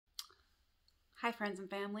Hi friends and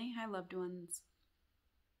family, hi loved ones,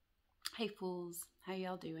 hey fools, how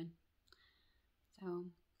y'all doing? So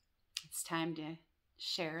it's time to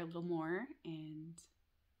share a little more and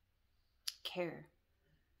care,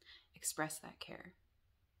 express that care.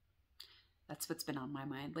 That's what's been on my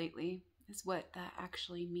mind lately, is what that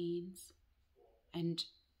actually means. And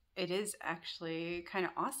it is actually kind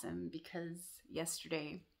of awesome because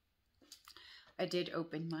yesterday I did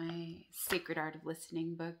open my Sacred Art of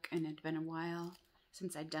Listening book, and it'd been a while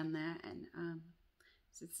since I'd done that, and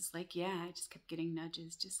so it's just like, yeah, I just kept getting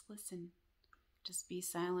nudges. Just listen. Just be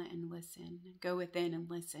silent and listen. Go within and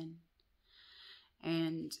listen.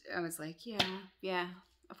 And I was like, yeah,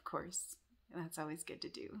 of course. That's always good to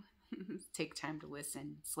do. Take time to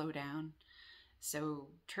listen, slow down. So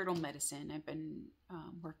turtle medicine, I've been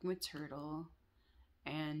working with turtle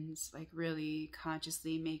and like really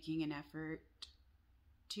consciously making an effort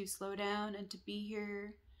to slow down and to be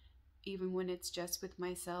here, even when it's just with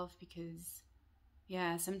myself, because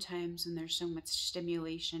yeah, sometimes when there's so much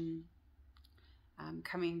stimulation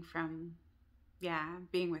coming from,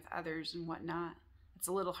 being with others and whatnot, it's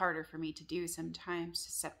a little harder for me to do sometimes,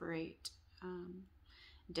 to separate,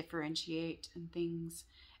 differentiate and things.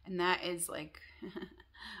 And that is like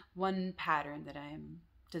one pattern that I'm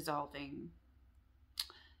dissolving,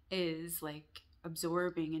 is like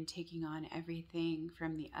absorbing and taking on everything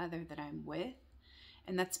from the other that I'm with.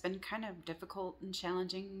 And that's been kind of difficult and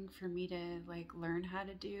challenging for me to like learn how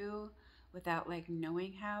to do without like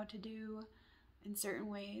knowing how to do in certain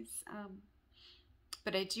ways.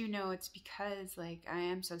 But I do know it's because like I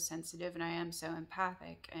am so sensitive and I am so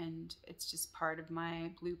empathic, and it's just part of my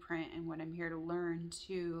blueprint and what I'm here to learn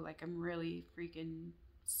too. Like I'm really freaking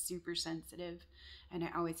super sensitive, and I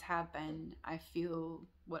always have been. I feel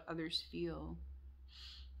what others feel,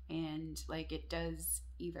 and like it does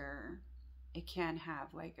either, it can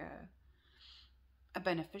have like a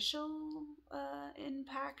beneficial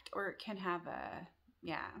impact, or it can have a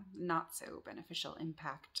not so beneficial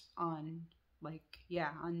impact on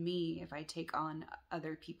on me if I take on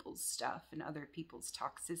other people's stuff and other people's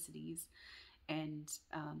toxicities and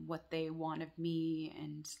what they want of me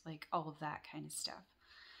and like all of that kind of stuff.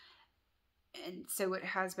 And so it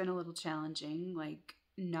has been a little challenging, like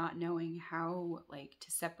not knowing how like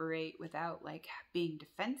to separate without like being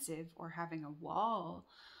defensive or having a wall,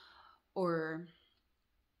 or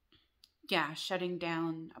shutting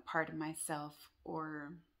down a part of myself,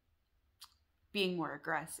 or being more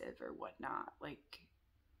aggressive or whatnot, like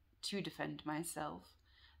to defend myself.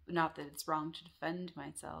 Not that it's wrong to defend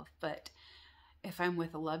myself, but if I'm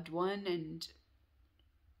with a loved one and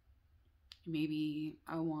maybe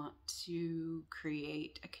I want to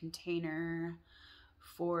create a container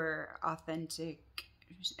for authentic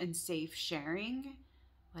and safe sharing,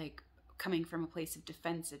 like coming from a place of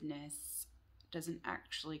defensiveness doesn't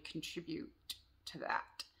actually contribute to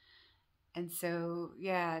that. And so,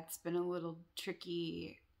 yeah, it's been a little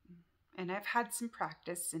tricky, and I've had some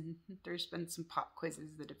practice, and there's been some pop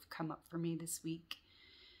quizzes that have come up for me this week.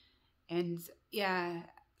 And yeah,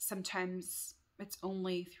 sometimes it's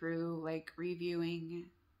only through like reviewing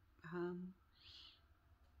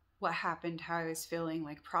what happened, how I was feeling,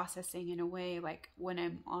 like processing in a way, like when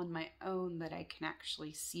I'm on my own, that I can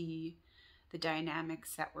actually see the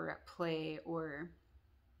dynamics that were at play, or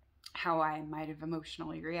how I might have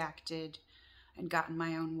emotionally reacted and gotten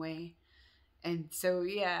my own way. And so,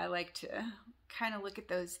 yeah, I like to kind of look at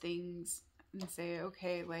those things and say,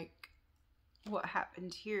 okay, like what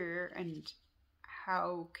happened here, and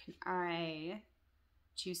how can I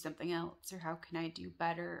choose something else, or how can I do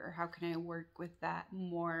better, or how can I work with that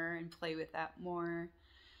more and play with that more,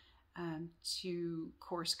 to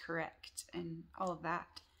course correct and all of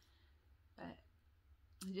that. But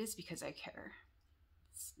it is because I care.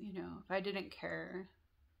 It's, if I didn't care,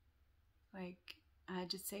 like I'd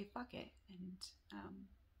just say fuck it. And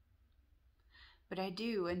but I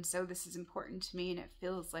do, and so this is important to me, and it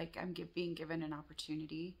feels like I'm being given an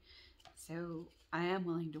opportunity. So I am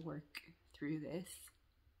willing to work through this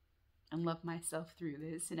and love myself through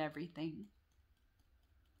this and everything.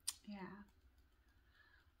 Yeah.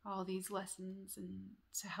 All these lessons, and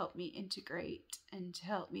to help me integrate, and to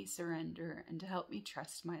help me surrender, and to help me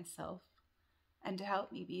trust myself, and to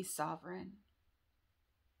help me be sovereign,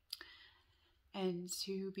 and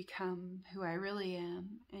to become who I really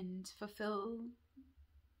am, and fulfill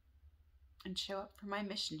and show up for my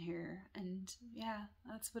mission here. And yeah,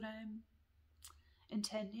 that's what I'm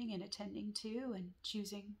intending and attending to, and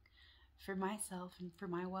choosing for myself and for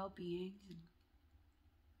my well-being, and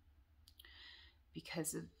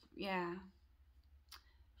because of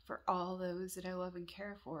for all those that I love and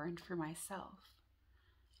care for, and for myself.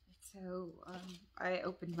 It's So I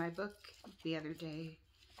opened my book the other day,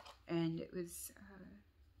 and it was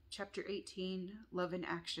chapter 18, Love in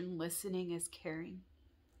Action, Listening is Caring.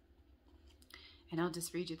 And I'll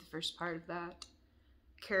just read you the first part of that.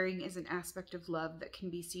 Caring is an aspect of love that can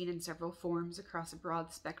be seen in several forms across a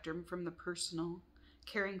broad spectrum, from the personal,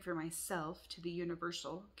 caring for myself, to the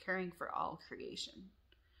universal, caring for all creation.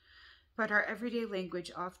 But our everyday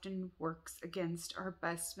language often works against our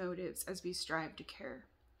best motives as we strive to care.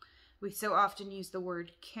 We so often use the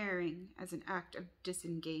word caring as an act of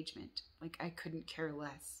disengagement, like I couldn't care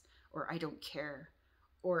less, or I don't care,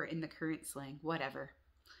 or in the current slang, whatever.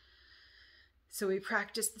 So we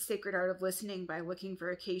practice the sacred art of listening by looking for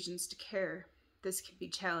occasions to care. This can be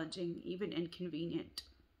challenging, even inconvenient.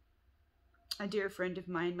 A dear friend of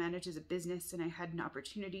mine manages a business, and I had an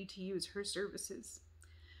opportunity to use her services.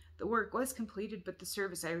 The work was completed, but the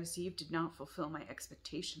service I received did not fulfill my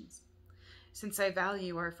expectations. Since I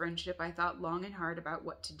value our friendship, I thought long and hard about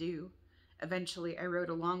what to do. Eventually, I wrote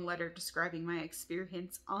a long letter describing my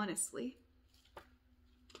experience honestly,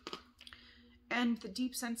 and the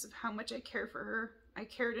deep sense of how much I care for her. I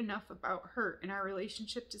cared enough about her and our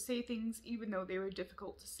relationship to say things even though they were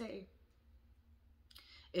difficult to say.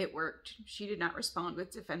 It worked. She did not respond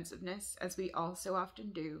with defensiveness, as we all so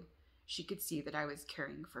often do. She could see that I was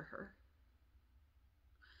caring for her.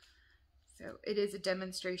 So it is a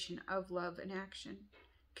demonstration of love in action.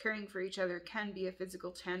 Caring for each other can be a physical,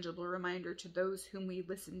 tangible reminder to those whom we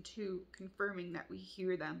listen to, confirming that we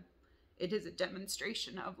hear them. It is a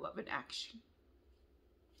demonstration of love in action.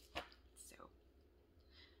 So,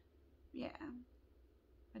 yeah,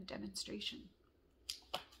 a demonstration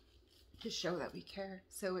to show that we care.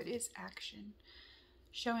 So it is action,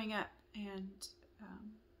 showing up and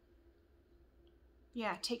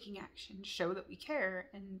taking action, show that we care.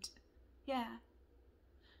 And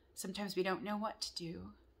sometimes we don't know what to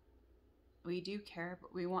do. We do care,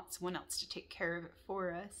 but we want someone else to take care of it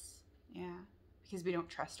for us. Because we don't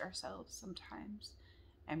trust ourselves sometimes,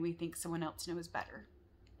 and we think someone else knows better.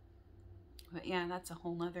 But that's a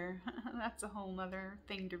whole nother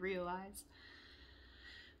thing to realize.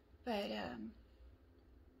 But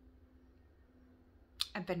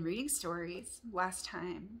I've been reading stories. Last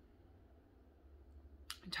time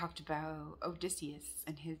I talked about Odysseus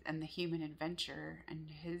and the human adventure, and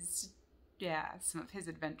some of his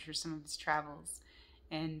adventures, some of his travels,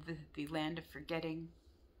 and the land of forgetting,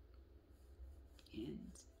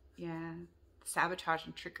 and sabotage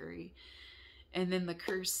and trickery, and then the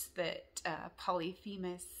curse that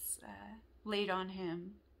Polyphemus laid on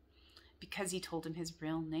him because he told him his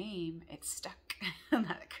real name. It stuck.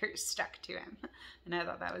 That curse stuck to him, and I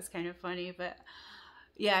thought that was kind of funny. But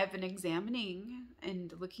I've been examining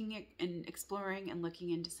and looking at and exploring and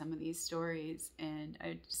looking into some of these stories, and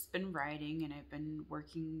I've just been writing, and I've been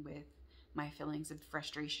working with my feelings of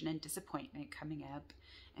frustration and disappointment coming up,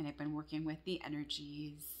 and I've been working with the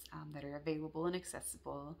energies that are available and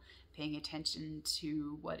accessible, paying attention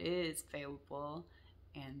to what is available,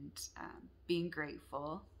 and being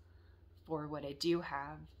grateful for what I do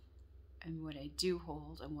have and what I do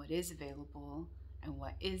hold and what is available and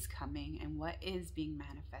what is coming and what is being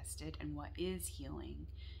manifested and what is healing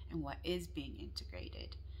and what is being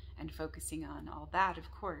integrated, and focusing on all that,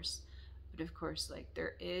 of course. But of course, like,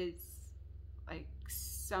 there is like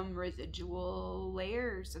some residual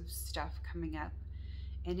layers of stuff coming up,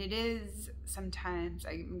 and it is sometimes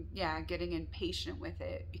getting impatient with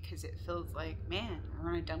it, because it feels like, man,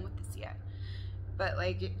 I'm not done with this yet. But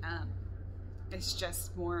it's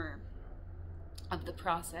just more of the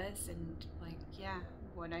process, and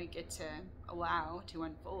what I get to allow to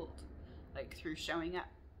unfold, like through showing up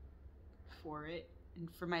for it and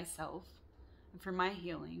for myself and for my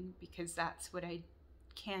healing, because that's what I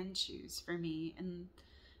can choose for me, and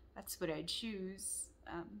that's what I choose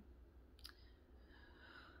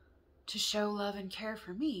to show love and care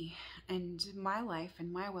for me and my life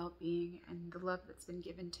and my well-being and the love that's been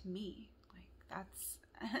given to me. Like, that's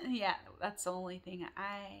that's the only thing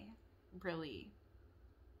I really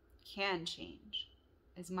can change,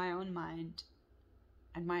 is my own mind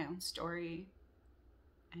and my own story,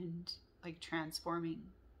 and like transforming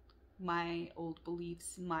my old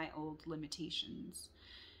beliefs, my old limitations,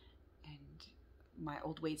 and my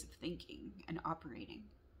old ways of thinking and operating.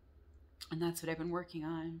 And that's what I've been working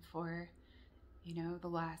on for the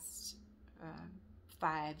last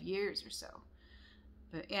 5 years or so.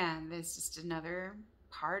 But there's just another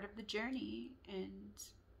part of the journey and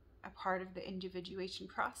a part of the individuation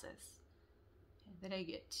process that I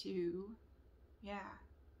get to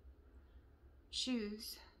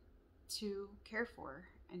choose to care for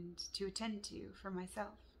and to attend to for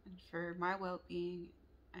myself and for my well-being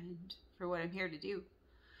and for what I'm here to do,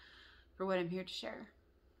 for what I'm here to share.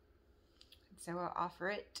 And so I'll offer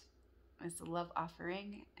it as a love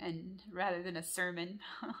offering, and rather than a sermon,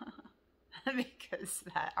 because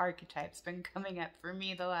that archetype's been coming up for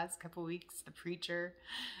me the last couple weeks, the preacher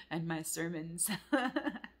and my sermons.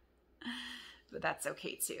 But that's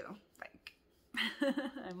okay too. Like,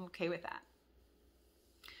 I'm okay with that.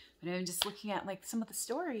 But I'm just looking at like some of the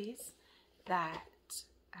stories that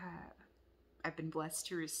I've been blessed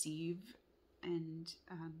to receive and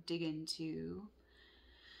dig into,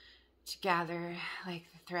 to gather like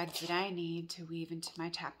the threads that I need to weave into my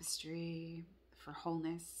tapestry for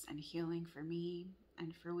wholeness and healing for me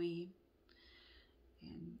and for we.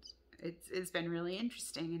 And it's been really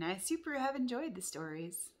interesting, and I super have enjoyed the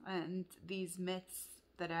stories and these myths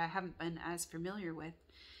that I haven't been as familiar with.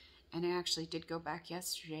 And I actually did go back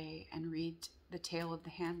yesterday and read The Tale of the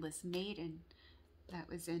Handless Maiden that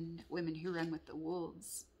was in Women Who Run with the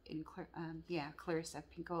Wolves in Clarissa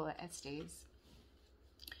Pinkola Estes.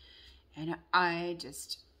 And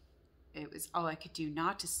it was all I could do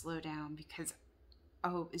not to slow down, because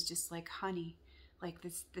it was just like honey, like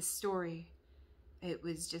this story. It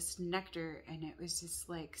was just nectar, and it was just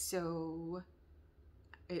like, so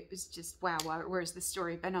it was just, wow, where's the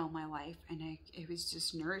story been all my life? And it was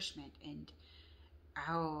just nourishment, and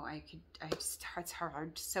it's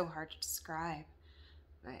so hard to describe,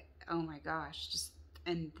 but oh my gosh,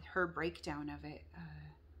 and her breakdown of it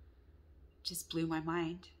just blew my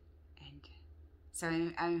mind. And so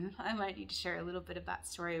I might need to share a little bit of that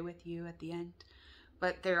story with you at the end.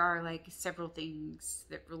 But there are like several things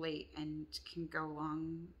that relate and can go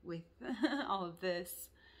along with all of this,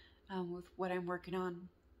 with what I'm working on.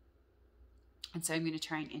 And so I'm going to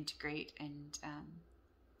try and integrate and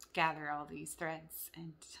gather all these threads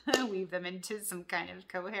and weave them into some kind of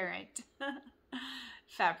coherent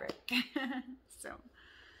fabric. So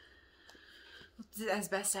as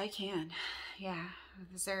best I can. Yeah,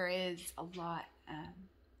 because there is a lot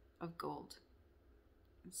of gold.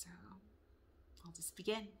 And so I'll just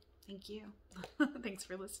begin. Thank you. Thanks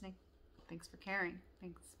for listening. Thanks for caring.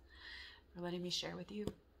 Thanks for letting me share with you.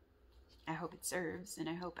 I hope it serves, and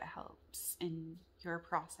I hope it helps in your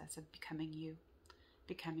process of becoming you,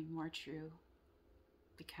 becoming more true,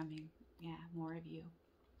 becoming, more of you.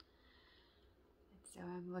 And so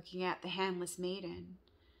I'm looking at the Handless Maiden,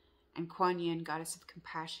 and Kuan Yin, Goddess of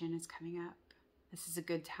Compassion, is coming up. This is a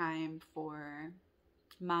good time for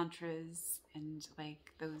mantras and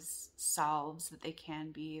like those salves that they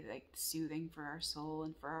can be like soothing for our soul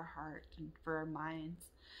and for our heart and for our minds.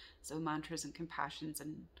 So mantras and compassion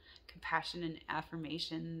and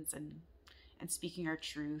affirmations and speaking our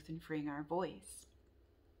truth and freeing our voice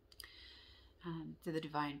to the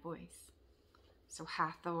divine voice. So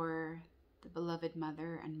Hathor, the beloved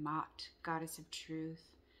mother, and Maat, goddess of truth.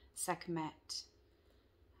 Sekhmet,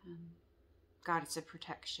 goddess of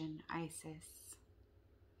protection. Isis,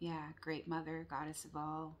 great mother, goddess of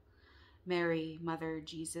all. Mary, mother,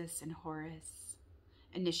 Jesus, and Horus.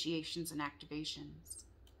 Initiations and activations.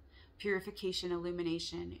 Purification,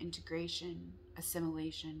 illumination, integration,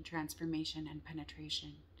 assimilation, transformation, and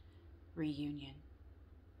penetration. Reunion.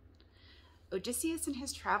 Odysseus in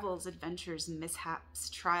his travels, adventures, and mishaps,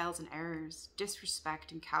 trials and errors,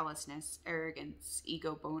 disrespect and callousness, arrogance,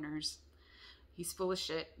 ego boners. He's full of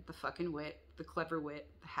shit, the fucking wit, the clever wit,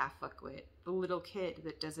 the half-fuck wit, the little kid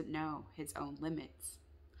that doesn't know his own limits.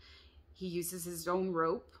 He uses his own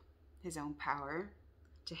rope, his own power,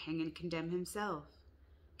 to hang and condemn himself,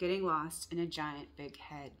 getting lost in a giant big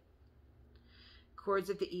head. Cords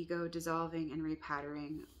of the ego dissolving and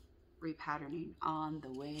repatterning on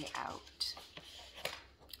the way out.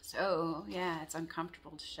 So, it's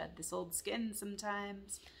uncomfortable to shed this old skin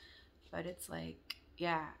sometimes, but it's like,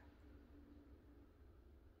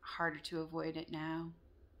 harder to avoid it now.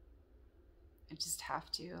 I just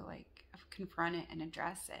have to confront it and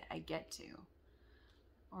address it. I get to,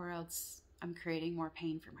 or else I'm creating more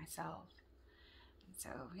pain for myself. And so,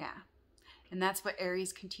 and that's what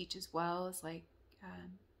Aries can teach as well, is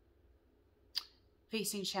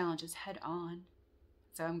facing challenges head on.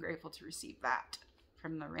 So I'm grateful to receive that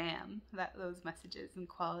from the Ram, those messages and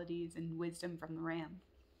qualities and wisdom from the Ram.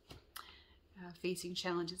 Facing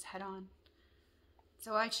challenges head on.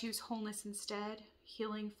 So I choose wholeness instead.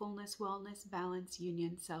 Healing, fullness, wellness, balance,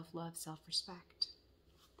 union, self-love, self-respect.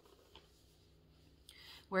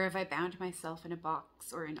 Where have I bound myself in a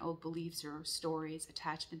box or in old beliefs or stories,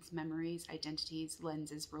 attachments, memories, identities,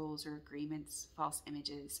 lenses, roles, or agreements, false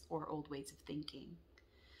images, or old ways of thinking?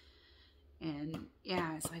 And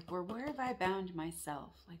it's like, where have I bound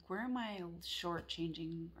myself? Like, where am I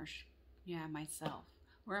shortchanging myself?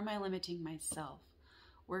 Where am I limiting myself?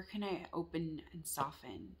 where can I open and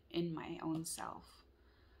soften in my own self?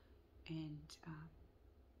 And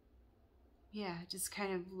yeah, just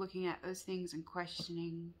kind of looking at those things and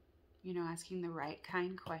questioning, you know, asking the right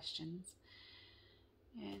kind questions.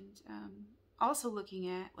 And also looking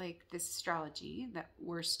at like this astrology, that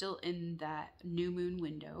we're still in that new moon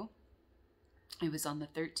window. It was on the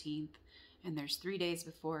 13th, and there's 3 days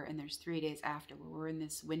before and there's 3 days after where we're in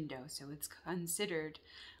this window. So it's considered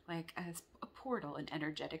like a portal, an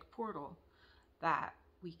energetic portal that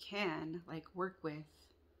we can like work with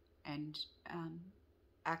and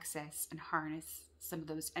access and harness some of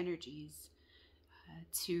those energies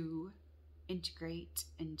to integrate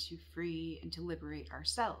and to free and to liberate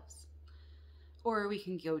ourselves. Or we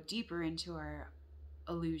can go deeper into our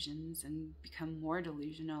illusions and become more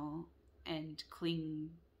delusional and cling,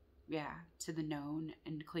 to the known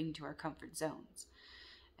and cling to our comfort zones.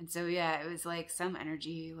 And so, it was like some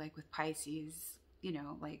energy, like with Pisces, you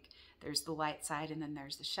know, like there's the light side and then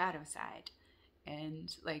there's the shadow side.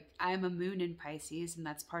 And like I'm a moon in Pisces, and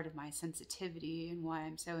that's part of my sensitivity and why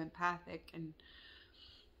I'm so empathic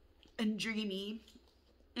and dreamy,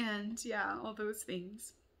 and all those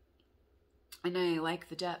things. And I like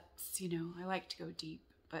the depths, you know, I like to go deep.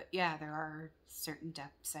 But there are certain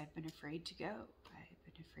depths I've been afraid to go. I've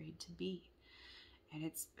been afraid to be. And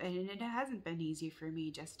it hasn't been easy for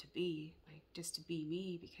me just to be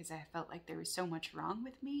me, because I felt like there was so much wrong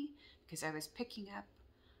with me, because I was picking up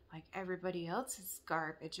like everybody else's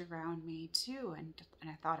garbage around me too, and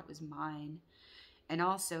I thought it was mine. And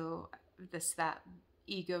also that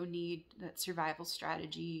ego need, that survival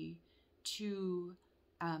strategy to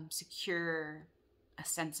secure a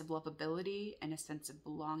sense of lovability and a sense of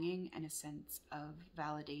belonging and a sense of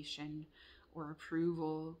validation or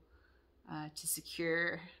approval, to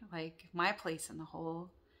secure like my place in the whole.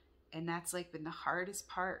 And that's like been the hardest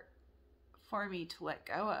part for me to let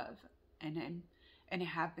go of. And I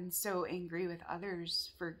have been so angry with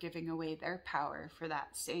others for giving away their power for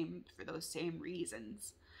those same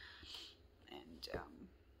reasons. And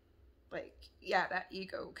that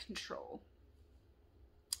ego control.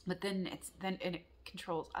 But then it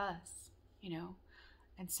controls us, you know.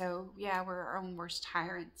 And so, we're our own worst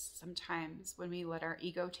tyrants sometimes when we let our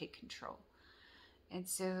ego take control. And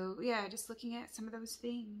so, just looking at some of those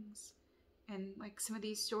things and like some of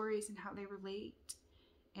these stories and how they relate.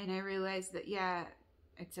 And I realized that,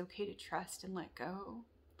 it's okay to trust and let go.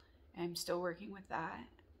 And I'm still working with that,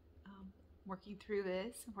 working through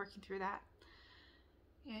this and working through that.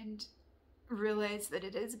 And realize that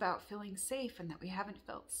it is about feeling safe, and that we haven't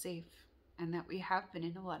felt safe, and that we have been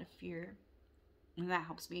in a lot of fear. And that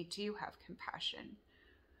helps me to have compassion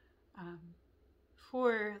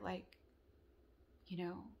for, like, you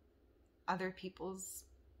know, other people's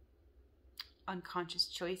unconscious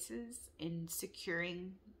choices in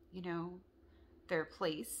securing, you know, their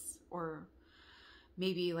place, or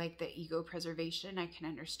maybe like the ego preservation. I can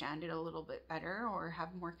understand it a little bit better, or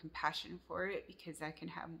have more compassion for it, because I can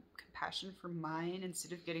have compassion for mine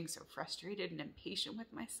instead of getting so frustrated and impatient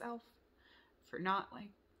with myself for not like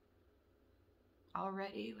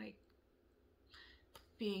already like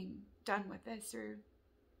being done with this, or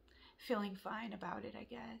feeling fine about it, I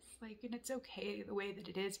guess. Like, and it's okay the way that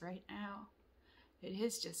it is right now. It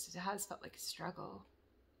has felt like a struggle.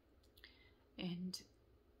 And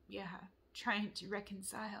trying to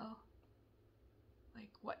reconcile,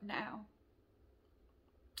 like, what now?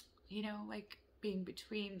 You know, like being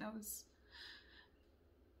between those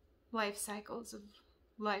life cycles of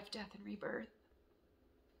life, death, and rebirth.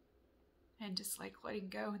 And just like letting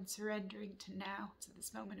go and surrendering to now, to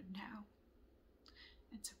this moment of now.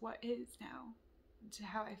 And to what is now. And to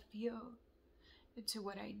how I feel. And to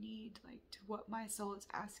what I need, like to what my soul is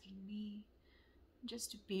asking me. Just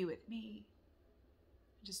to be with me.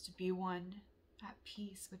 Just to be one at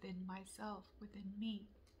peace within myself, within me.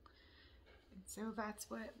 And so that's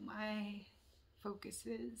what my focus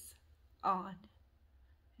is on.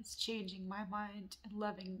 It's changing my mind and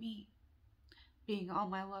loving me. Being all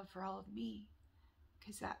my love for all of me.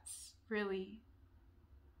 Because that's really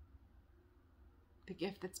the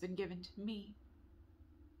gift that's been given to me.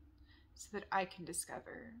 So that I can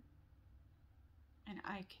discover. And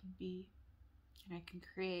I can be. And I can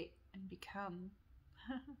create and become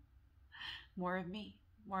more of me,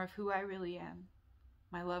 more of who I really am,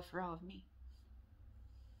 my love for all of me.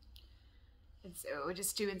 And so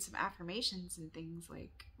just doing some affirmations and things,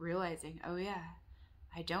 like realizing,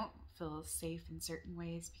 I don't feel safe in certain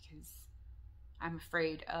ways because I'm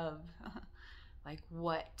afraid of like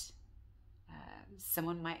what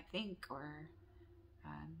someone might think, or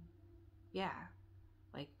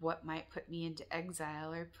like what might put me into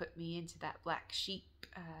exile or put me into that black sheep.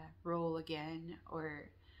 role again, or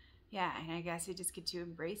yeah, and I guess I just get to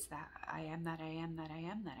embrace that I am that I am that I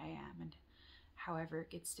am that I am, and however it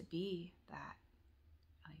gets to be that,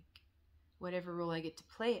 like, whatever role I get to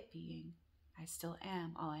play at being, I still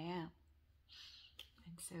am all I am.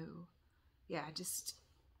 And so, yeah, just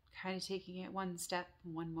kind of taking it one step,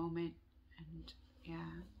 one moment, and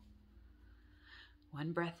yeah,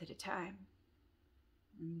 one breath at a time.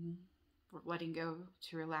 Letting go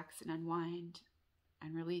to relax and unwind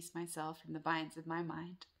and release myself from the binds of my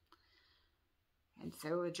mind. And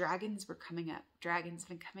so the dragons were coming up. Dragons have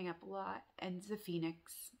been coming up a lot. And the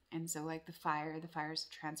phoenix. And so like the fires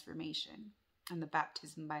of transformation. And the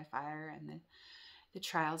baptism by fire. And the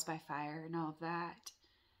trials by fire. And all of that.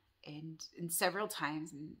 And several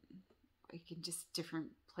times. And like in just different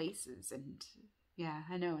places. And yeah,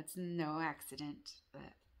 I know it's no accident.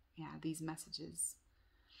 But yeah, these messages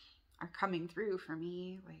are coming through for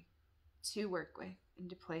me. Like to work with. And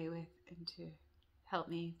to play with. And to help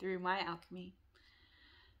me through my alchemy.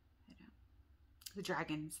 The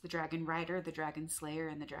dragons, the dragon rider, the dragon slayer,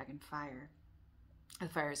 and the dragon fire. The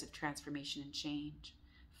fires of transformation and change.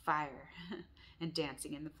 Fire and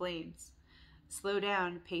dancing in the flames. Slow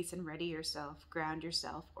down, pace and ready yourself. Ground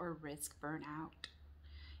yourself or risk burnout.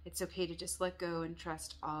 It's okay to just let go and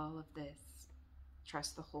trust all of this.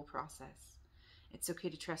 Trust the whole process. It's okay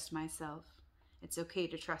to trust myself. It's okay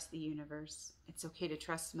to trust the universe. It's okay to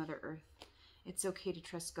trust Mother Earth. It's okay to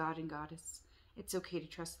trust God and Goddess. It's okay to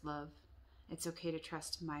trust love. It's okay to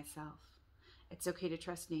trust myself. It's okay to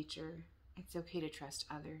trust nature. It's okay to trust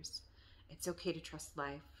others. It's okay to trust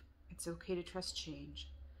life. It's okay to trust change.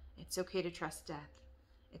 It's okay to trust death.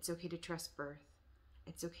 It's okay to trust birth.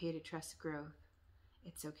 It's okay to trust growth.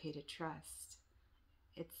 It's okay to trust.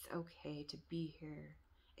 It's okay to be here.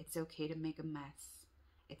 It's okay to make a mess.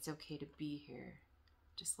 It's okay to be here.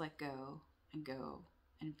 Just let go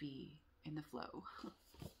and be in the flow.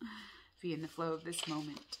 Be in the flow of this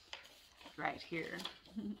moment. Right here.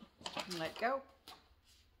 Let go.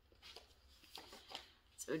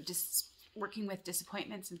 So just working with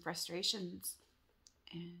disappointments and frustrations.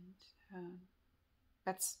 And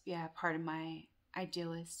that's, yeah, part of my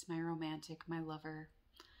idealist, my romantic, my lover.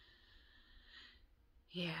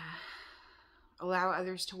 Yeah. Allow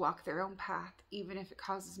others to walk their own path, even if it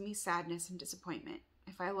causes me sadness and disappointment.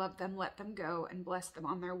 If I love them, let them go and bless them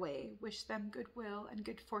on their way. Wish them goodwill and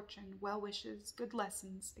good fortune, well wishes, good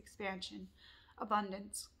lessons, expansion,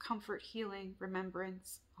 abundance, comfort, healing,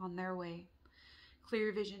 remembrance on their way.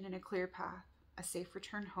 Clear vision and a clear path, a safe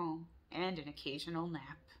return home, and an occasional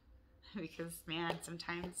nap. Because, man,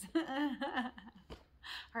 sometimes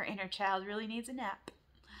our inner child really needs a nap.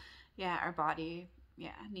 Yeah, our body,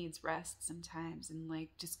 yeah, needs rest sometimes. And like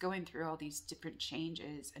just going through all these different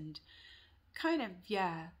changes and kind of,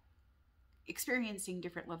 yeah, experiencing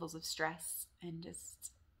different levels of stress, and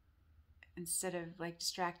just instead of like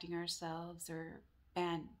distracting ourselves or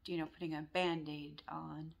putting a band-aid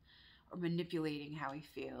on, or manipulating how we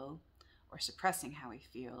feel, or suppressing how we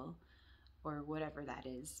feel, or whatever that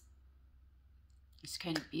is, just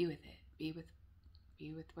kind of be with it, be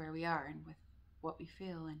with where we are and with what we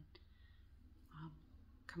feel, and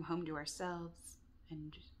come home to ourselves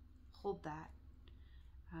and hold that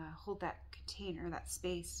container, that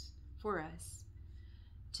space for us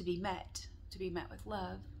to be met with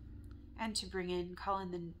love, and to call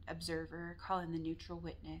in the observer, call in the neutral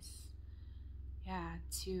witness,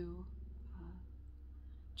 to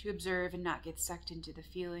observe and not get sucked into the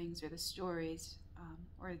feelings or the stories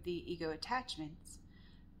or the ego attachments,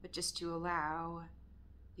 but just to allow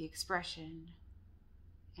the expression,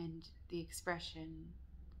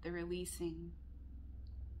 the releasing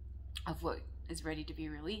of what is ready to be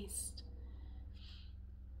released.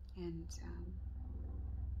 And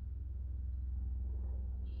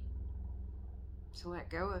to let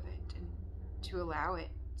go of it, and to allow it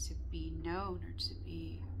to be known, or to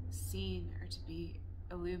be seen, or to be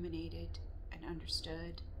illuminated and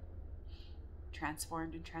understood,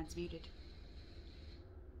 transformed and transmuted.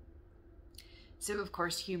 So of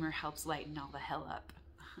course humor helps lighten all the hell up.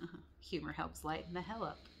 Humor helps lighten the hell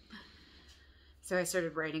up. So I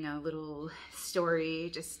started writing a little story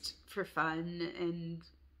just for fun, and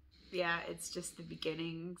yeah, it's just the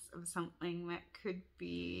beginnings of something that could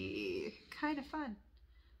be kind of fun.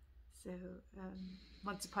 So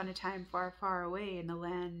once upon a time, far, far away in the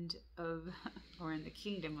land of, or in the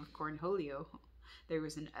kingdom of Cornholio, there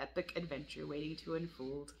was an epic adventure waiting to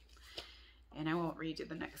unfold. And I won't read you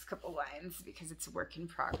the next couple lines because it's a work in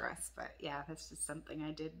progress. But yeah, that's just something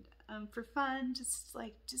I did for fun.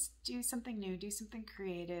 Just do something new, do something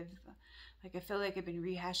creative. Like I feel like I've been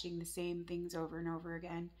rehashing the same things over and over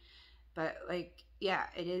again. But like yeah,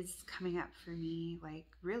 it is coming up for me, like,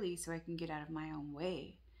 really, so I can get out of my own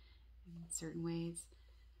way in certain ways.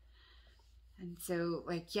 And so,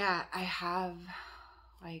 like, yeah, I have,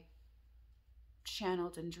 like,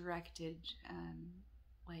 channeled and directed,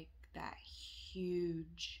 like, that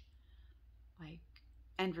huge, like,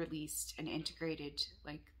 and released and integrated,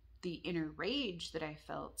 like, the inner rage that I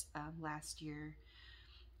felt last year.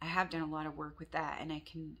 I have done a lot of work with that, and I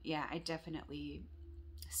can, yeah, I definitely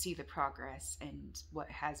see the progress and what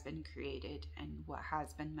has been created and what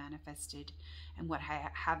has been manifested and what I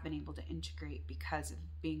have been able to integrate because of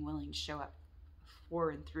being willing to show up for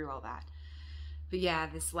and through all that. But yeah,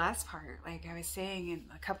 this last part, like I was saying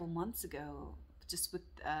a couple months ago, just with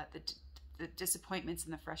the disappointments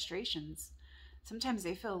and the frustrations, sometimes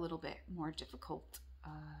they feel a little bit more difficult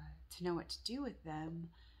to know what to do with them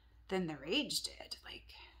than the rage did.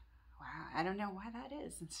 Like, wow, I don't know why that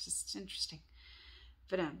is. It's just interesting.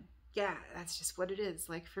 But yeah, that's just what it is.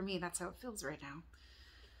 Like, for me, that's how it feels right now.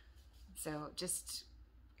 So just,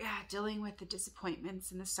 yeah, dealing with the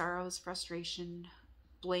disappointments and the sorrows, frustration,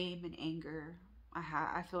 blame, and anger.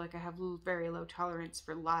 I feel like I have very low tolerance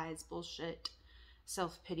for lies, bullshit,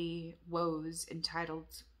 self-pity, woes,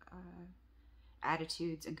 entitled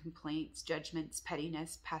attitudes and complaints, judgments,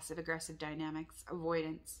 pettiness, passive-aggressive dynamics,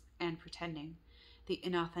 avoidance, and pretending, the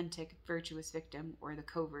inauthentic, virtuous victim, or the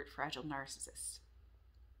covert, fragile narcissist.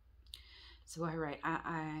 So I write,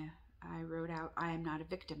 I wrote out, I am not a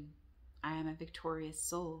victim. I am a victorious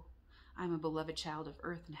soul. I am a beloved child of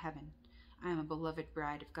earth and heaven. I am a beloved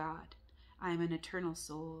bride of God. I am an eternal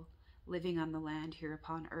soul, living on the land here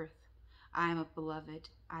upon earth. I am a beloved.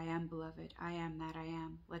 I am beloved. I am that I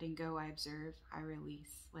am. Letting go, I observe. I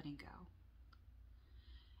release. Letting go.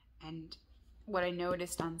 And what I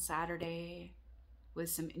noticed on Saturday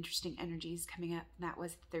was some interesting energies coming up. And that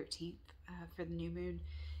was the 13th for the new moon.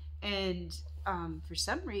 And for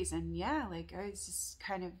some reason, yeah, like I was just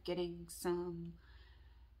kind of getting some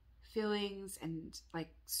feelings and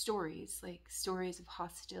like stories of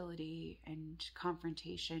hostility and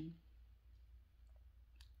confrontation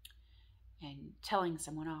and telling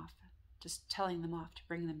someone off, just telling them off to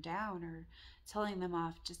bring them down, or telling them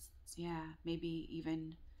off just, yeah, maybe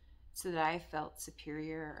even so that I felt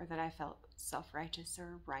superior or that I felt self-righteous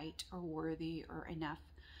or right or worthy or enough.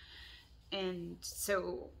 And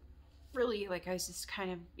so really, like, I was just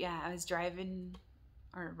kind of, yeah, I was driving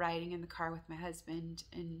or riding in the car with my husband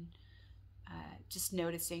and just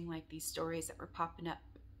noticing like these stories that were popping up,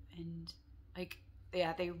 and like,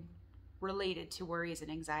 yeah, they related to worries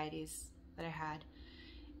and anxieties that I had.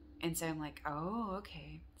 And so I'm like, oh,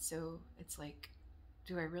 okay. So it's like,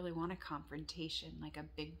 do I really want a confrontation, like a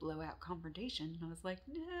big blowout confrontation? And I was like,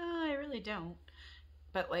 no, I really don't.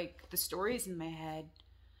 But like the stories in my head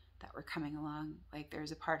that were coming along, like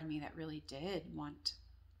there's a part of me that really did want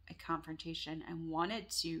a confrontation and wanted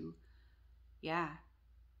to, yeah,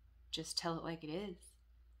 just tell it like it is.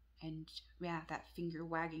 And yeah, that finger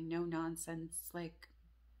wagging, no nonsense, like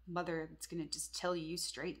mother that's gonna just tell you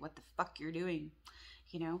straight what the fuck you're doing,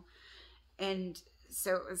 you know? And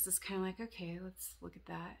so it was just kind of like, okay, let's look at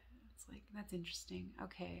that. It's like, that's interesting.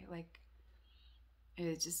 Okay, like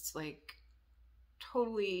it just like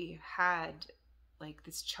totally had like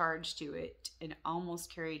this charge to it and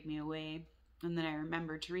almost carried me away. And then I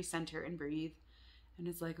remembered to recenter and breathe. And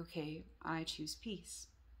it's like, okay, I choose peace.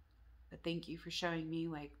 But thank you for showing me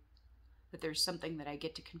like that there's something that I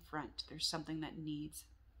get to confront. There's something that needs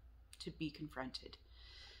to be confronted.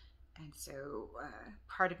 And so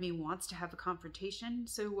part of me wants to have a confrontation.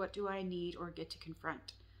 So what do I need or get to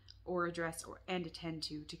confront or address and attend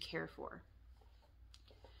to care for?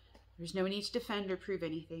 There's no need to defend or prove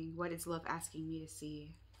anything. What is love asking me to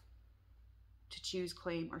see? To choose,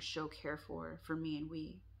 claim, or show care for me and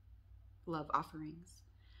we. Love offerings.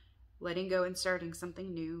 Letting go and starting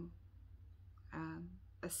something new.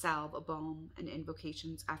 A salve, a balm, and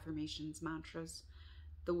invocations, affirmations, mantras.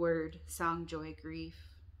 The word, song, joy, grief.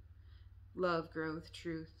 Love, growth,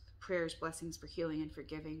 truth. Prayers, blessings for healing and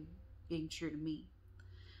forgiving. Being true to me.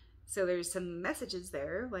 So there's some messages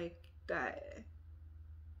there like that.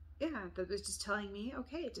 Yeah, that was just telling me,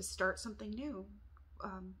 okay, to start something new,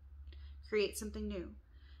 create something new.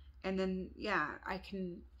 And then, yeah, I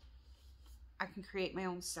can create my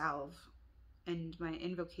own salve and my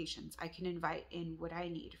invocations. I can invite in what I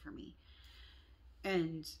need for me.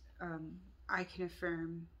 And I can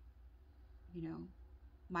affirm, you know,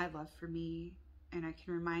 my love for me. And I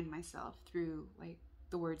can remind myself through like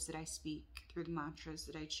the words that I speak, through the mantras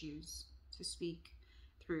that I choose to speak,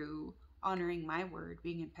 through honoring my word,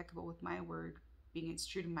 being impeccable with my word, being as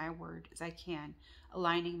true to my word as I can,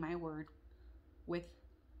 aligning my word with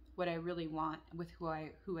what I really want, with who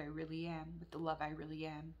I really am, with the love I really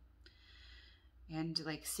am, and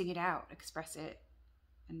like sing it out, express it,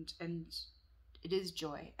 and it is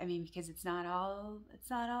joy. I mean, because it's not all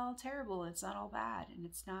terrible, it's not all bad, and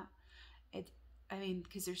it's not it. I mean,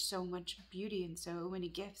 because there's so much beauty and so many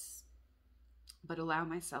gifts, but allow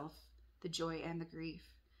myself the joy and the grief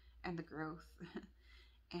and the growth,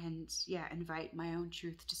 and yeah, invite my own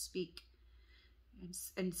truth to speak,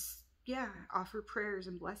 and yeah, offer prayers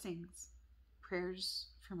and blessings, prayers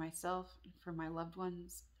for myself, for my loved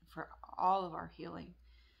ones, for all of our healing,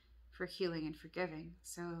 for healing and forgiving.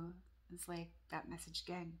 So it's like that message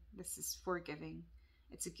again. This is forgiving.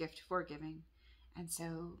 It's a gift for giving. And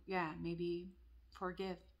so, yeah, maybe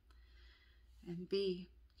forgive and be,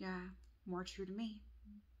 yeah, more true to me.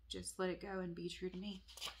 Just let it go and be true to me.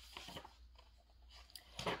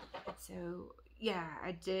 So, yeah,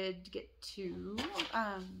 I did get to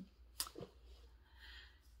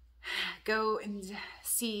go and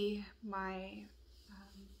see my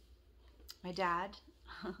dad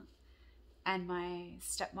and my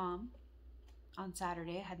stepmom on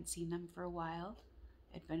Saturday. I hadn't seen them for a while.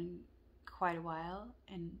 It'd been quite a while,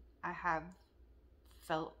 and I have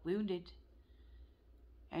felt wounded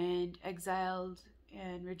and exiled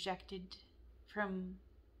and rejected from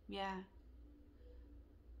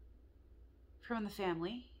the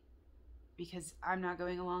family, because I'm not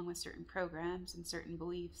going along with certain programs and certain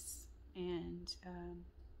beliefs, and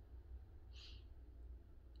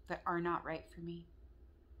that are not right for me,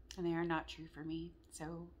 and they are not true for me.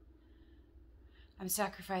 So I'm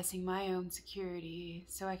sacrificing my own security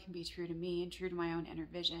so I can be true to me and true to my own inner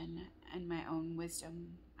vision and my own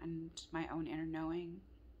wisdom and my own inner knowing,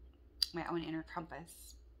 my own inner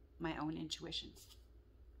compass, my own intuition,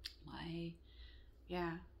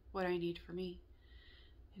 what I need for me.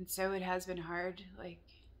 And so it has been hard,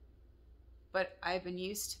 but I've been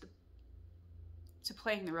used to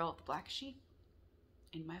playing the role of the black sheep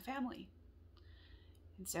in my family.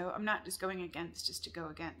 And so I'm not just going against just to go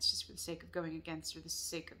against, just for the sake of going against or the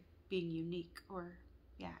sake of being unique or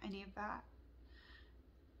any of that.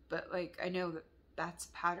 But I know that that's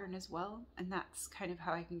a pattern as well, and that's kind of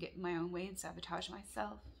how I can get in my own way and sabotage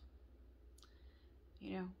myself,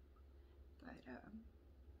 But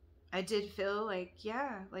I did feel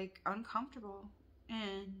uncomfortable,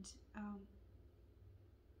 and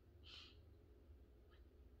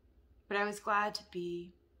but I was glad to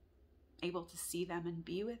be able to see them and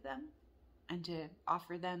be with them, and to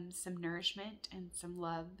offer them some nourishment and some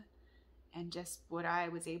love, and just what I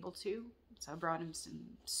was able to. So I brought him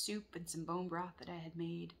some soup and some bone broth that I had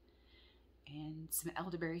made, and some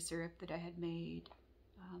elderberry syrup that I had made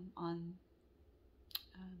on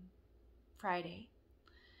Friday.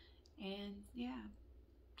 And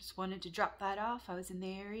just wanted to drop that off. I was in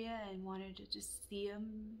the area and wanted to just see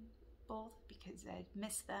them both because I'd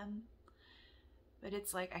missed them. But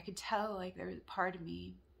it's I could tell there was a part of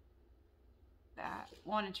me that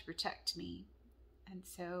wanted to protect me. And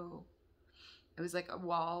so it was like a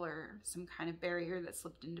wall or some kind of barrier that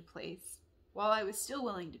slipped into place, while I was still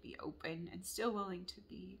willing to be open and still willing to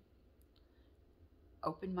be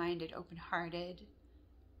open-minded, open-hearted.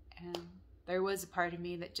 And there was a part of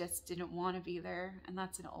me that just didn't want to be there, and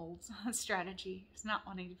that's an old strategy. It's not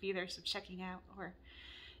wanting to be there, so checking out or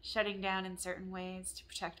shutting down in certain ways to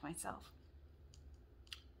protect myself.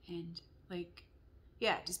 And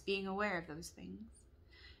just being aware of those things.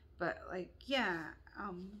 But I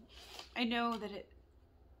know that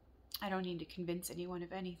I don't need to convince anyone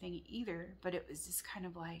of anything either, but it was just kind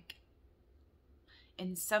of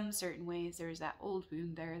in some certain ways, there was that old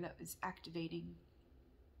wound there that was activating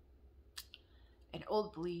an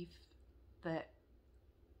old belief that,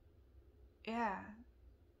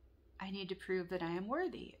 I need to prove that I am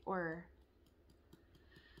worthy, or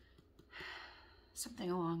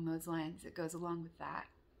something along those lines that goes along with that.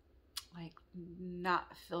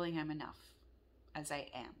 Not feeling I'm enough as I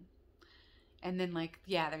am. And then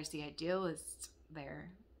there's the idealist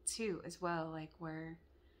there too as well, where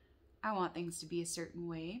I want things to be a certain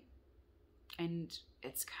way, and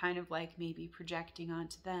it's kind of maybe projecting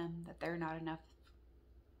onto them that they're not enough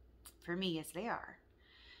for me as they are,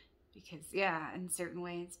 because in certain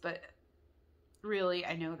ways, but really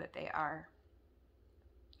I know that they are.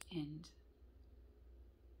 And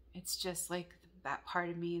it's just that part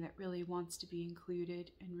of me that really wants to be included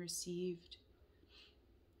and received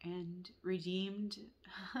and redeemed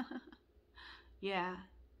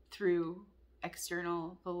through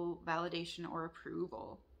external validation or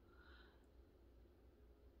approval.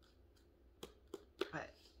 But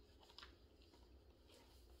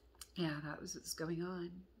that was what's going on.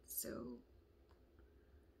 So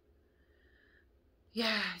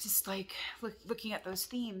yeah, just like looking at those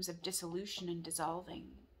themes of dissolution and dissolving.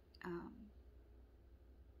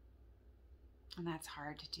 And that's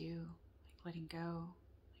hard to do, like letting go,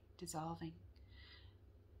 like dissolving.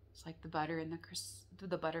 It's like the butter and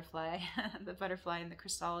the butterfly, the butterfly and the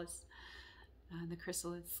chrysalis. The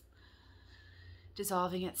chrysalis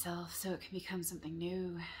dissolving itself so it can become something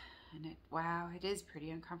new. And wow, it is pretty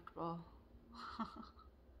uncomfortable.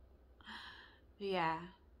 Yeah.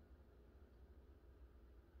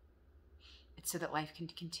 It's so that life can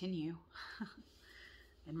continue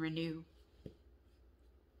and renew.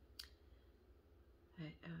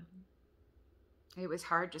 It was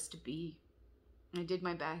hard just to be. I did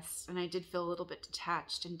my best, and I did feel a little bit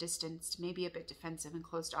detached and distanced, maybe a bit defensive and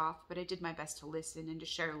closed off, but I did my best to listen and to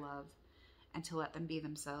share love and to let them be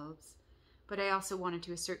themselves. But I also wanted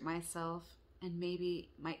to assert myself, and maybe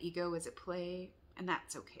my ego was at play, and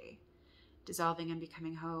that's okay. Dissolving and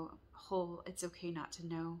becoming whole, it's okay not to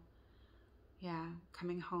know. Yeah,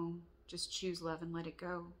 coming home, just choose love and let it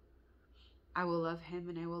go. I will love him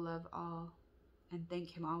and I will love all, and thank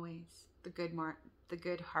him always. The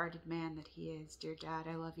good-hearted man that he is. Dear Dad,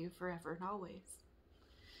 I love you forever and always.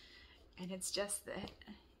 And it's just that,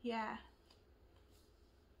 yeah,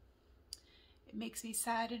 it makes me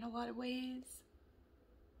sad in a lot of ways.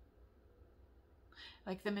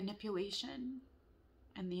 Like the manipulation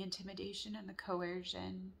and the intimidation and the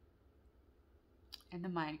coercion and the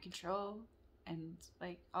mind control and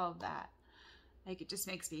like all of that. Like it just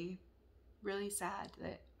makes me really sad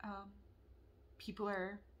that people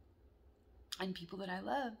that I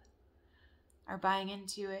love are buying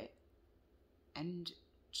into it and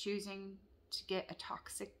choosing to get a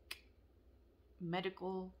toxic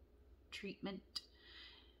medical treatment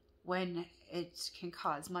when it can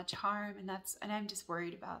cause much harm, and I'm just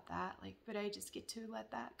worried about that. Like, but I just get to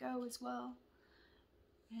let that go as well.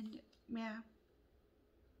 And yeah,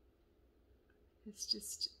 it's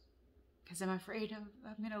just because I'm afraid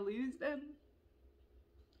I'm gonna lose them.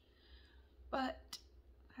 But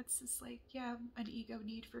that's just like, yeah, an ego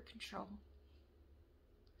need for control.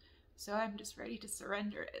 So I'm just ready to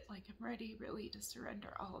surrender it. Like I'm ready really to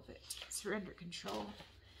surrender all of it, surrender control.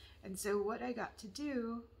 And so what I got to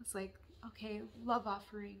do was like, okay, love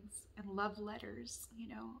offerings and love letters, you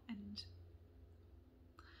know. And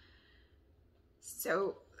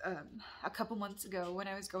so a couple months ago when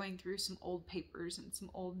I was going through some old papers and some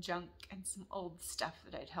old junk and some old stuff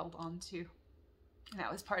that I'd held on to, and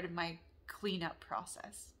that was part of my cleanup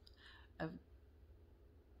process of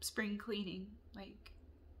spring cleaning, like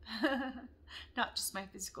not just my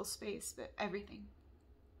physical space, but everything.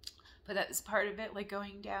 But that was part of it, like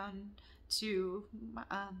going down to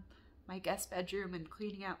my guest bedroom and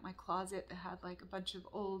cleaning out my closet that had like a bunch of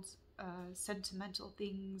old sentimental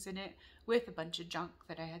things in it with a bunch of junk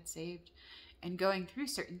that I had saved, and going through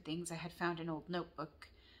certain things. I had found an old notebook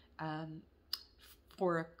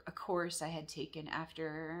for a course I had taken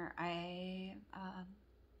after I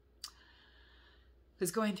was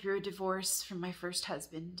going through a divorce from my first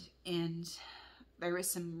husband, and there was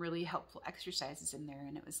some really helpful exercises in there,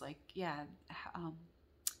 and it was like, yeah,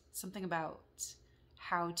 something about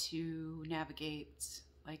how to navigate,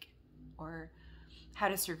 like, or how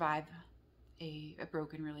to survive a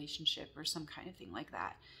broken relationship or some kind of thing like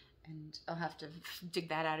that. And I'll have to dig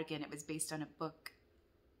that out again. It was based on a book.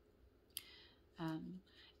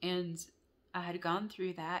 And I had gone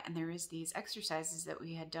through that, and there was these exercises that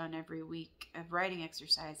we had done every week of writing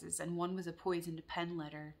exercises, and one was a poisoned pen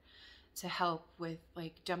letter to help with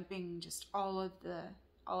like dumping just all of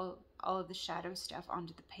the shadow stuff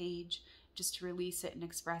onto the page, just to release it and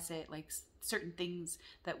express it, like certain things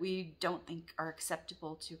that we don't think are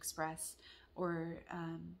acceptable to express or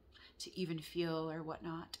to even feel or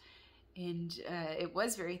whatnot. And it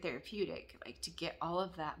was very therapeutic, like to get all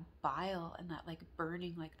of that bile and that like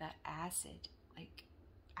burning, like that acid, like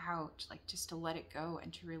out, like just to let it go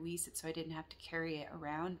and to release it, so I didn't have to carry it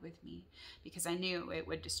around with me, because I knew it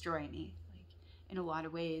would destroy me, like in a lot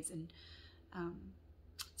of ways. And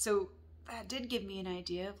so that did give me an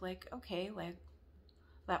idea of like, okay, like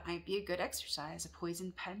that might be a good exercise, a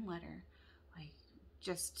poison pen letter, like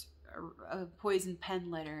just a poison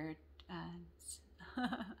pen letter,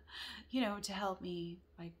 you know, to help me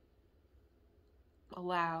like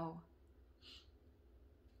allow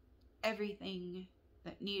everything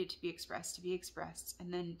that needed to be expressed,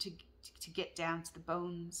 and then to get down to the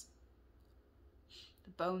bones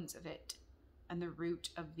of it, and the root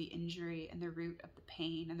of the injury, and the root of the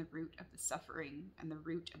pain, and the root of the suffering, and the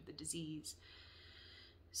root of the disease.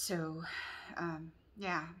 So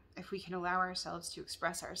yeah, if we can allow ourselves to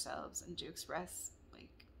express ourselves and to express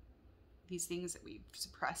like these things that we've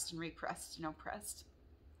suppressed and repressed and oppressed,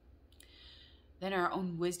 then our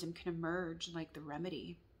own wisdom can emerge like the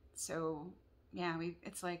remedy. So yeah,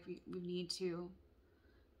 it's like we need to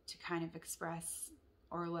kind of express,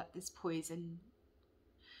 or let this poison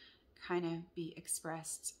kind of be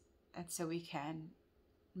expressed, and so we can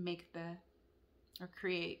make or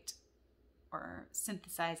create or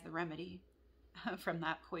synthesize the remedy from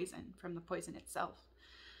that poison, from the poison itself.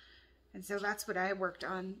 And so that's what I worked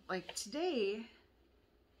on like today.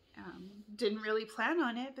 Didn't really plan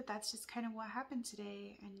on it, but that's just kind of what happened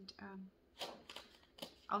today. And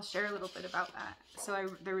I'll share a little bit about that. So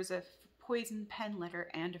there was a poison pen letter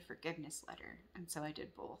and a forgiveness letter. And so I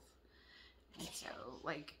did both. And so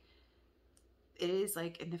like, it is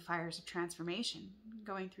like in the fires of transformation,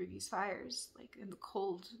 going through these fires, like in the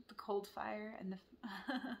cold fire and the,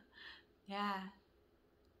 yeah,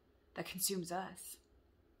 that consumes us.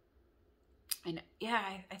 And yeah,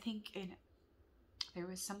 I think there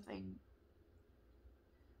was something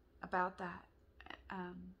about that.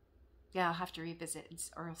 Yeah, I'll have to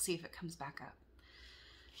revisit, or I'll see if it comes back up.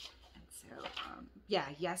 And so, yeah,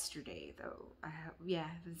 yesterday though,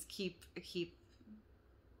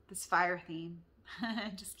 this fire theme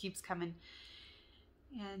just keeps coming.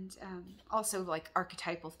 And also like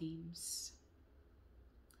archetypal themes.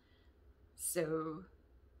 So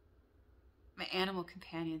my animal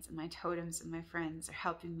companions and my totems and my friends are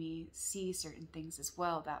helping me see certain things as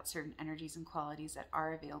well, about certain energies and qualities that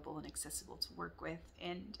are available and accessible to work with.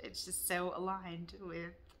 And it's just so aligned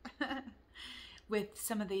with with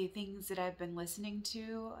some of the things that I've been listening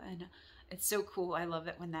to. And it's so cool. I love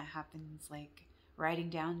it when that happens, like writing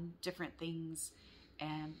down different things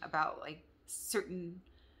and about like certain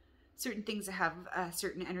things that have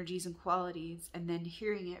certain energies and qualities, and then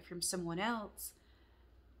hearing it from someone else.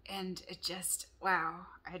 And it just, wow,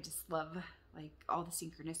 I just love like all the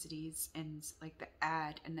synchronicities and like the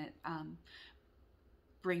add and that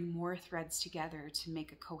bring more threads together to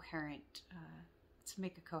make a coherent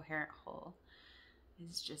whole.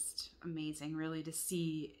 Is just amazing, really, to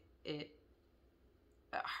see it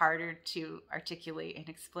harder to articulate and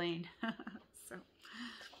explain. So,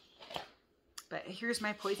 but here's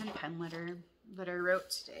my poison pen letter that I wrote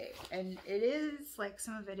today, and it is like,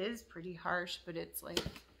 some of it is pretty harsh, but it's like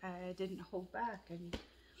I didn't hold back and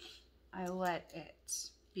I let it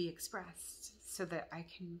be expressed so that I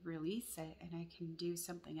can release it and I can do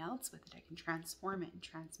something else with it. I can transform it and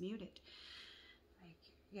transmute it. Like,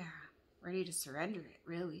 yeah, ready to surrender it,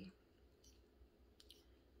 really.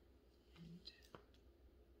 And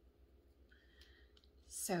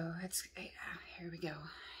so it's, here we go.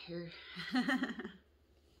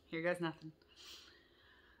 Here goes nothing.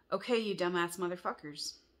 Okay, you dumbass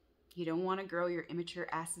motherfuckers. You don't want to grow your immature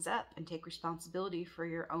asses up and take responsibility for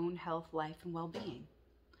your own health, life, and well-being.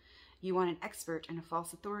 You want an expert and a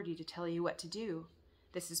false authority to tell you what to do.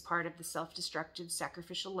 This is part of the self-destructive,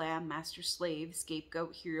 sacrificial lamb, master slave,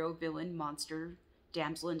 scapegoat, hero, villain, monster,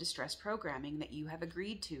 damsel in distress programming that you have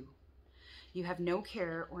agreed to. You have no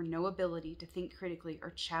care or no ability to think critically or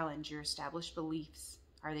challenge your established beliefs.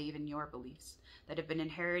 Are they even your beliefs? That have been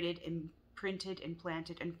inherited, imprinted,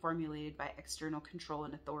 implanted, and formulated by external control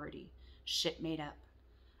and authority. Shit made up.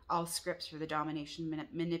 All scripts for the domination,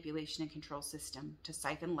 manipulation, and control system to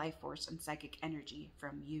siphon life force and psychic energy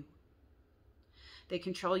from you. They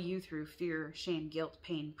control you through fear, shame, guilt,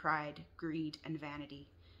 pain, pride, greed, and vanity.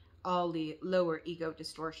 All the lower ego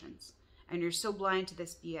distortions. And you're so blind to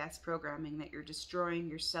this BS programming that you're destroying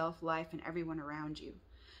yourself, life, and everyone around you.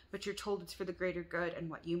 But you're told it's for the greater good and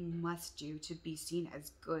what you must do to be seen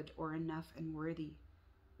as good or enough and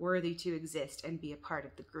worthy to exist and be a part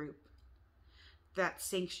of the group. That's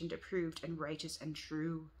sanctioned, approved, and righteous and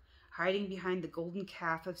true, hiding behind the golden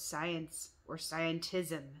calf of science or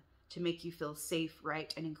scientism to make you feel safe,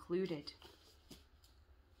 right, and included.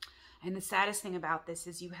 And the saddest thing about this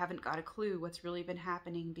is you haven't got a clue what's really been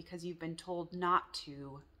happening because you've been told not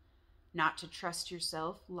to trust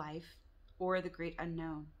yourself, life, or the great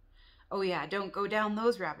unknown. Oh yeah, don't go down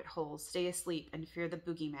those rabbit holes. Stay asleep and fear the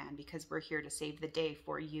boogeyman because we're here to save the day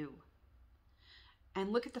for you.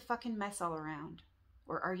 And look at the fucking mess all around.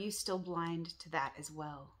 Or are you still blind to that as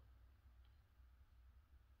well?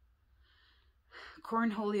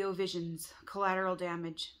 Cornholio visions, collateral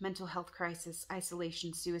damage, mental health crisis,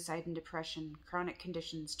 isolation, suicide and depression, chronic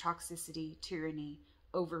conditions, toxicity, tyranny,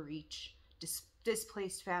 overreach,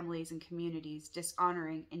 displaced families and communities,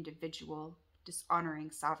 dishonoring individual,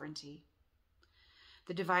 dishonoring sovereignty.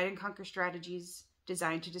 The divide and conquer strategies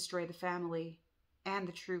designed to destroy the family and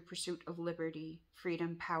the true pursuit of liberty,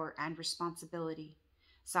 freedom, power, and responsibility,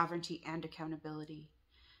 sovereignty and accountability.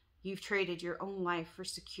 You've traded your own life for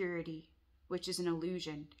security, which is an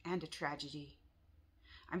illusion and a tragedy.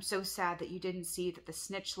 I'm so sad that you didn't see that the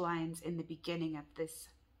snitch lines in the beginning of this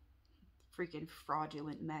freaking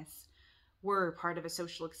fraudulent mess were part of a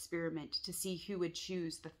social experiment to see who would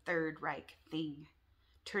choose the Third Reich thing,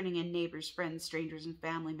 turning in neighbors, friends, strangers, and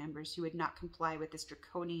family members who would not comply with this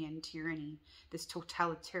draconian tyranny, this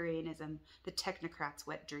totalitarianism, the technocrats'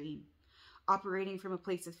 wet dream. Operating from a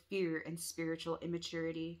place of fear and spiritual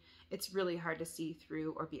immaturity, it's really hard to see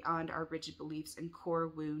through or beyond our rigid beliefs and core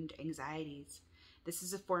wound anxieties. This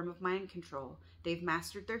is a form of mind control. They've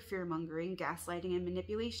mastered their fear-mongering, gaslighting, and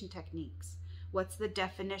manipulation techniques. What's the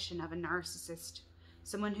definition of a narcissist?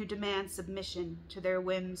 Someone who demands submission to their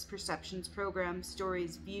whims, perceptions, programs,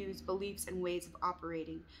 stories, views, beliefs, and ways of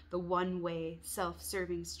operating. The one-way,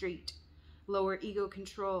 self-serving street. Lower ego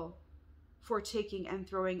control. Foretaking and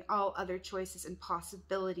throwing all other choices and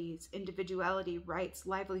possibilities, individuality, rights,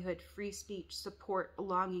 livelihood, free speech, support,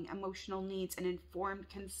 belonging, emotional needs, and informed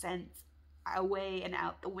consent away and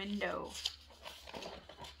out the window.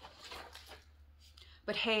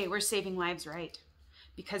 But hey, we're saving lives, right?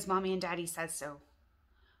 Because mommy and daddy says so.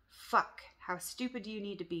 Fuck, how stupid do you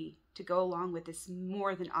need to be to go along with this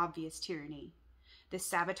more than obvious tyranny? This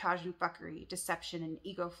sabotage and fuckery, deception and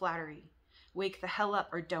ego flattery. Wake the hell up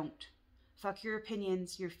or don't. Fuck your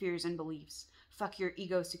opinions, your fears and beliefs. Fuck your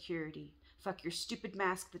ego security. Fuck your stupid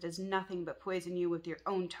mask that does nothing but poison you with your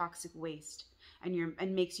own toxic waste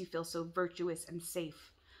and makes you feel so virtuous and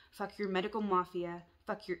safe. Fuck your medical mafia.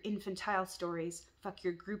 Fuck your infantile stories. Fuck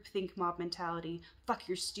your groupthink mob mentality. Fuck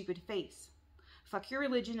your stupid face. Fuck your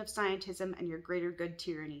religion of scientism and your greater good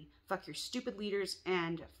tyranny. Fuck your stupid leaders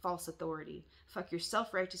and false authority. Fuck your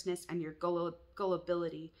self-righteousness and your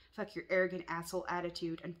gullibility. Fuck your arrogant asshole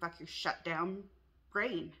attitude and fuck your shut down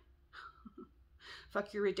brain.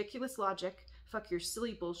 Fuck your ridiculous logic. Fuck your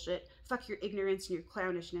silly bullshit. Fuck your ignorance and your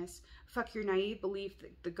clownishness. Fuck your naive belief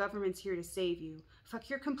that the government's here to save you. Fuck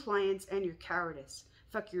your compliance and your cowardice.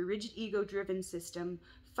 Fuck your rigid ego-driven system.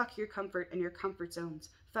 Fuck your comfort and your comfort zones.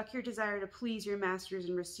 Fuck your desire to please your masters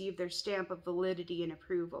and receive their stamp of validity and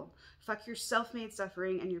approval. Fuck your self-made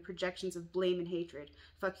suffering and your projections of blame and hatred.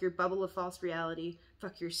 Fuck your bubble of false reality.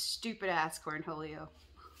 Fuck your stupid ass cornholio.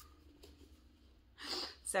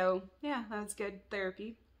 So, yeah, that was good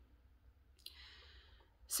therapy.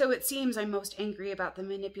 So it seems I'm most angry about the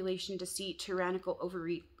manipulation, deceit, tyrannical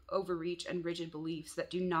overreach, and rigid beliefs that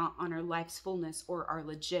do not honor life's fullness or our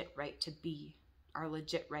legit right to be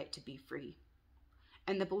free.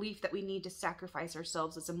 And the belief that we need to sacrifice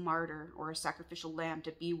ourselves as a martyr or a sacrificial lamb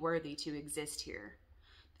to be worthy to exist here.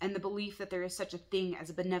 And the belief that there is such a thing as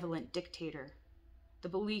a benevolent dictator. The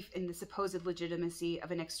belief in the supposed legitimacy of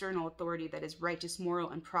an external authority that is righteous, moral,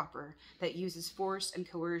 and proper, that uses force and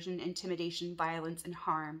coercion, intimidation, violence, and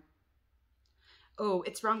harm. Oh,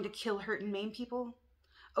 it's wrong to kill, hurt, and maim people?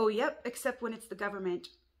 Oh, yep, except when it's the government,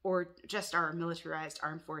 or just our militarized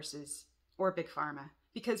armed forces, or Big Pharma.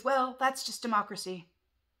 Because, well, that's just democracy.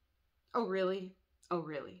 Oh, really? Oh,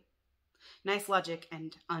 really? Nice logic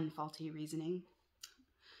and unfaulty reasoning.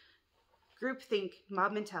 Groupthink,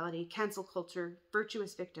 mob mentality, cancel culture,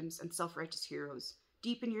 virtuous victims, and self-righteous heroes.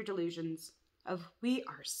 Deepen your delusions of we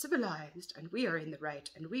are civilized, and we are in the right,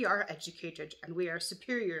 and we are educated, and we are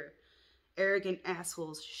superior. Arrogant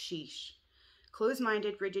assholes, sheesh.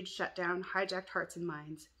 Close-minded, rigid, shut-down, hijacked hearts and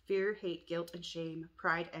minds. Fear, hate, guilt, and shame.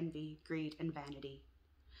 Pride, envy, greed, and vanity.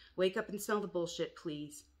 Wake up and smell the bullshit,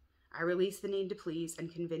 please. I release the need to please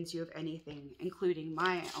and convince you of anything, including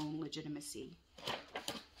my own legitimacy.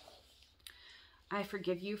 I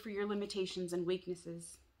forgive you for your limitations and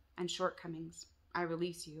weaknesses and shortcomings. I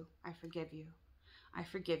release you. I forgive you. I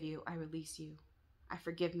forgive you. I release you. I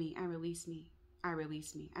forgive me. I release me. I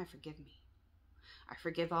release me. I forgive me. I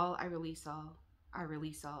forgive all. I release all. I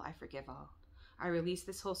release all. I forgive all. I release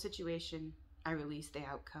this whole situation. I release the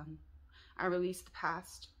outcome. I release the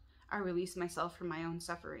past. I release myself from my own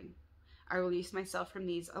suffering. I release myself from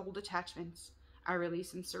these old attachments. I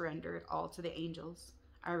release and surrender it all to the angels.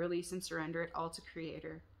 I release and surrender it all to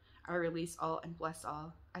Creator. I release all and bless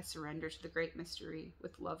all. I surrender to the great mystery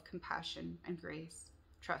with love, compassion, and grace,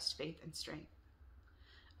 trust, faith, and strength.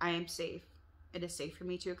 I am safe. It is safe for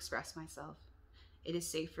me to express myself. It is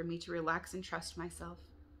safe for me to relax and trust myself.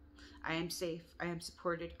 I am safe. I am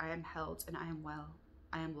supported. I am held, and I am well.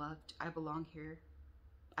 I am loved. I belong here.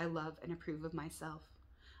 I love and approve of myself.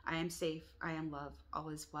 I am safe. I am loved. All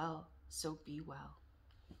is well. So be well.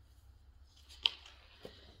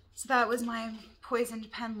 So that was my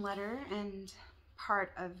poisoned pen letter and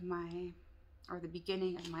part of my, or the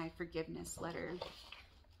beginning of my forgiveness letter.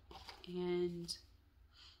 And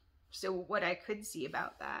So what I could see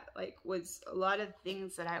about that, like, was a lot of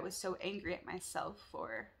things that I was so angry at myself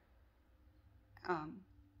for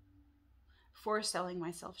selling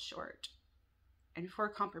myself short and for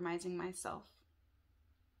compromising myself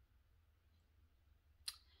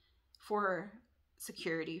for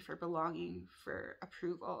security, for belonging, for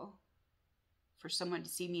approval, for someone to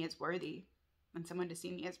see me as worthy and someone to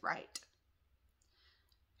see me as right.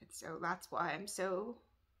 And so that's why I'm so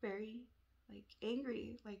very, like,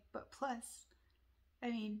 angry. Like, but plus, I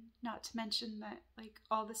mean, not to mention that, like,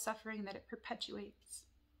 all the suffering that it perpetuates,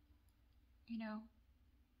 you know?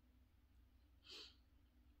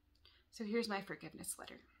 So here's my forgiveness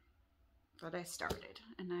letter that I started,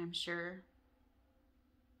 and I'm sure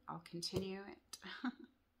I'll continue it.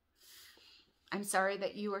 I'm sorry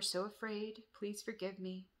that you are so afraid. Please forgive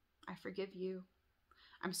me. I forgive you.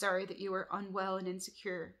 I'm sorry that you are unwell and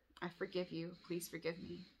insecure. I forgive you. Please forgive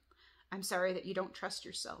me. I'm sorry that you don't trust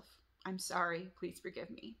yourself. I'm sorry. Please forgive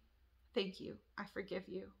me. Thank you. I forgive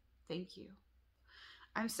you. Thank you.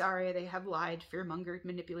 I'm sorry they have lied, fear-mongered,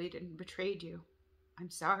 manipulated, and betrayed you. I'm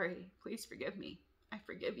sorry. Please forgive me. I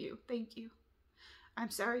forgive you. Thank you. I'm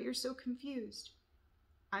sorry you're so confused.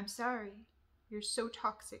 I'm sorry you're so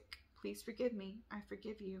toxic. Please forgive me. I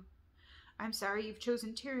forgive you. I'm sorry you've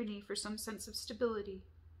chosen tyranny for some sense of stability.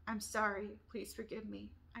 I'm sorry. Please forgive me.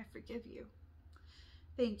 I forgive you.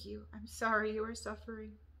 Thank you. I'm sorry you are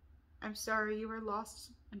suffering. I'm sorry you are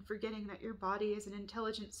lost and forgetting that your body is an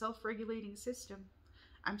intelligent, self-regulating system.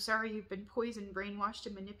 I'm sorry you've been poisoned, brainwashed,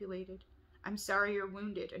 and manipulated. I'm sorry you're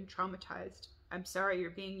wounded and traumatized. I'm sorry you're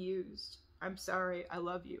being used. I'm sorry. I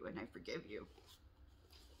love you and I forgive you.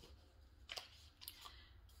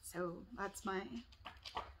 So that's my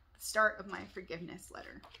start of my forgiveness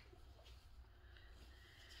letter.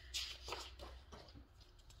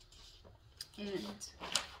 And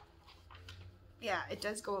yeah, it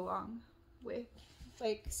does go along with,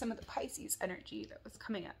 like, some of the Pisces energy that was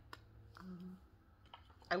coming up.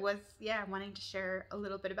 I was, wanting to share a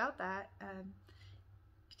little bit about that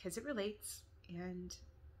because it relates, and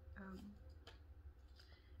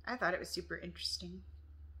I thought it was super interesting.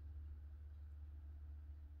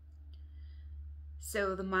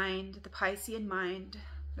 So the mind, the Piscean mind,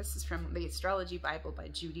 this is from the Astrology Bible by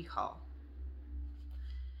Judy Hall.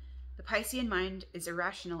 The Piscean mind is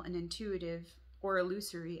irrational and intuitive, or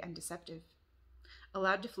illusory and deceptive.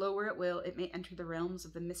 Allowed to flow where it will, it may enter the realms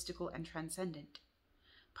of the mystical and transcendent.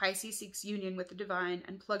 Pisces seeks union with the divine,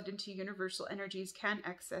 and plugged into universal energies can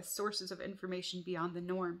access sources of information beyond the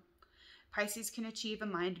norm. Pisces can achieve a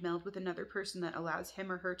mind meld with another person that allows him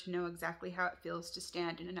or her to know exactly how it feels to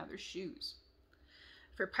stand in another's shoes.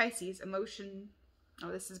 For Pisces,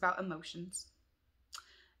 this is about emotions.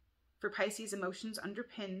 For Pisces, emotions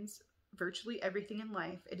underpins virtually everything in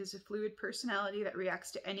life. It is a fluid personality that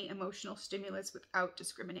reacts to any emotional stimulus without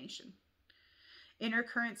discrimination. Inner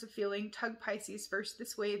currents of feeling tug Pisces first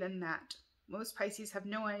this way, then that. Most Pisces have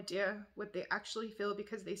no idea what they actually feel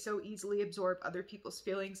because they so easily absorb other people's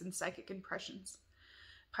feelings and psychic impressions.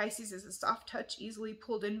 Pisces is a soft touch, easily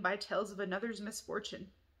pulled in by tales of another's misfortune.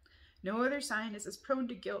 No other sign is as prone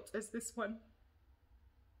to guilt as this one.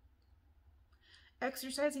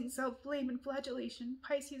 Exercising self-blame and flagellation,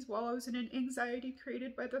 Pisces wallows in an anxiety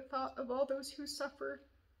created by the thought of all those who suffer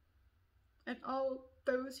and all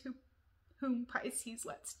those whom Pisces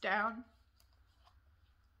lets down.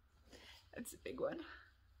 That's a big one.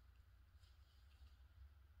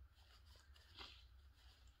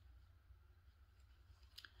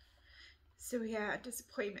 So yeah,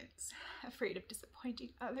 disappointments. Afraid of disappointing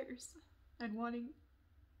others and wanting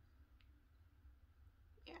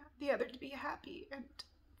the other to be happy, and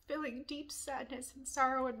feeling deep sadness and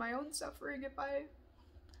sorrow in my own suffering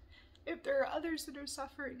if there are others that are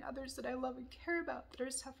suffering, others that I love and care about that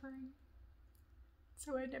are suffering.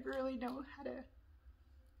 So I never really know how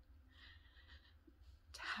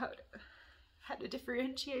to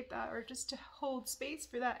differentiate that, or just to hold space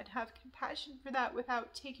for that and have compassion for that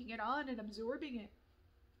without taking it on and absorbing it.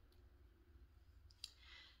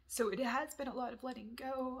 So it has been a lot of letting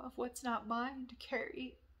go of what's not mine to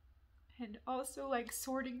carry, and also, like,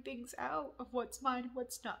 sorting things out of what's mine and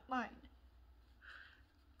what's not mine.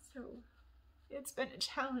 So it's been a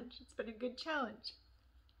challenge. It's been a good challenge,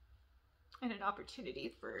 and an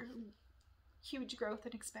opportunity for huge growth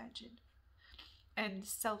and expansion and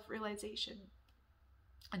self-realization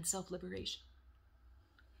and self-liberation.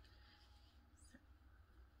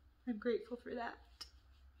 So I'm grateful for that.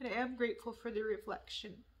 And I am grateful for the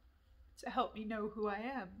reflection to help me know who I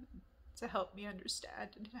am, to help me understand,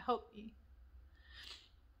 and to help me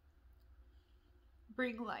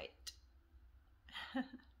bring light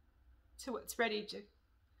to what's ready to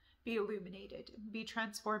be illuminated, be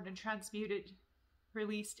transformed and transmuted,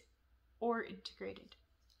 released, or integrated.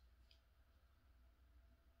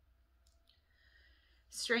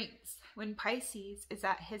 Strengths. When Pisces is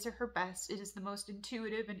at his or her best, it is the most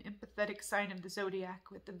intuitive and empathetic sign of the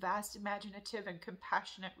zodiac, with the vast imaginative and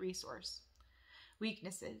compassionate resource.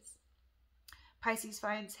 Weaknesses. Pisces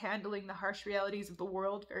finds handling the harsh realities of the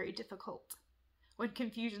world very difficult. When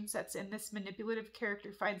confusion sets in, this manipulative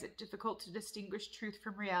character finds it difficult to distinguish truth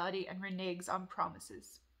from reality and reneges on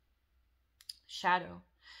promises. Shadow.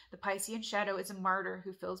 The Piscean shadow is a martyr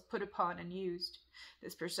who feels put upon and used.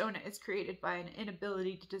 This persona is created by an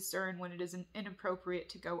inability to discern when it is inappropriate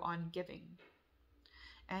to go on giving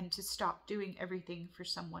and to stop doing everything for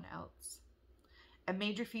someone else. A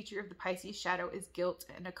major feature of the Pisces shadow is guilt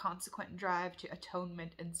and a consequent drive to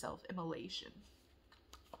atonement and self-immolation.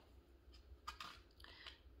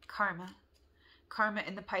 Karma. Karma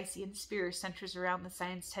in the Piscean sphere centers around the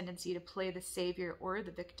sign's tendency to play the savior or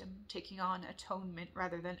the victim, taking on atonement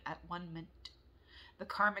rather than at-one-ment. The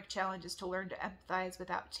karmic challenge is to learn to empathize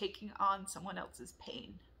without taking on someone else's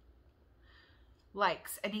pain.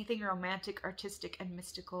 Likes. Anything romantic, artistic, and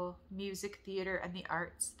mystical. Music, theater, and the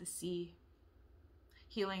arts. The sea.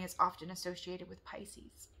 Healing is often associated with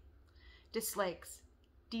Pisces. Dislikes.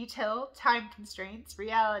 Detail, time constraints,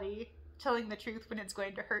 reality, telling the truth when it's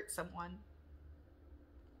going to hurt someone.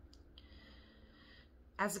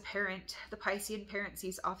 As a parent, the Piscean parent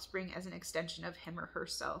sees offspring as an extension of him or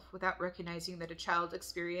herself, without recognizing that a child's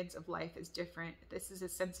experience of life is different. This is a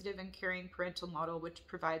sensitive and caring parental model which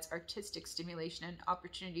provides artistic stimulation and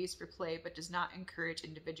opportunities for play, but does not encourage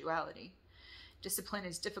individuality. Discipline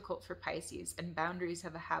is difficult for Pisces, and boundaries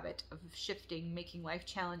have a habit of shifting, making life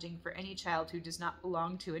challenging for any child who does not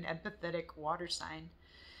belong to an empathetic water sign.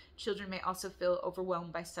 Children may also feel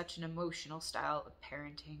overwhelmed by such an emotional style of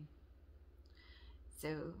parenting.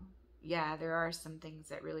 So, yeah, there are some things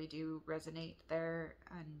that really do resonate there,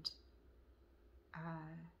 and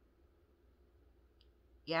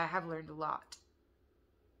yeah, I have learned a lot.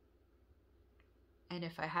 And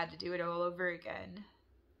if I had to do it all over again,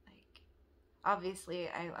 like, obviously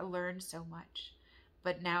I learned so much,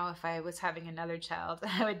 but now if I was having another child,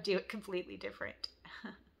 I would do it completely different.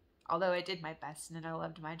 Although I did my best, and I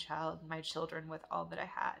loved my children with all that I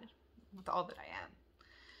had, with all that I am.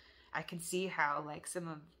 I can see how, like, some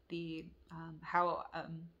of the,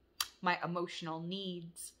 my emotional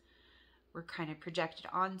needs were kind of projected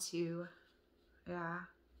onto,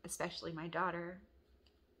 especially my daughter.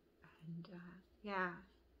 And,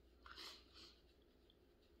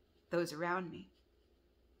 those around me.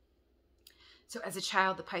 So as a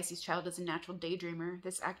child, the Pisces child is a natural daydreamer.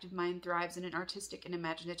 This active mind thrives in an artistic and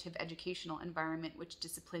imaginative educational environment which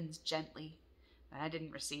disciplines gently. I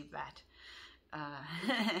didn't receive that.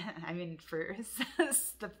 I mean, for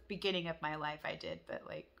the beginning of my life I did, but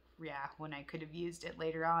like, yeah, when I could have used it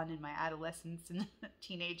later on in my adolescence and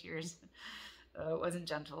teenage years, it wasn't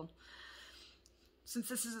gentle. Since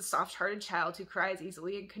this is a soft-hearted child who cries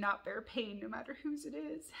easily and cannot bear pain no matter whose it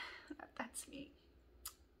is, that's me.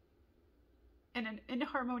 And an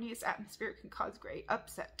inharmonious atmosphere can cause great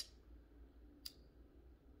upset.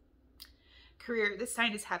 Career. This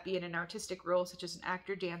sign is happy in an artistic role such as an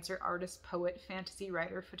actor, dancer, artist, poet, fantasy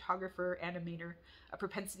writer, photographer, animator. A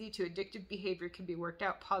propensity to addictive behavior can be worked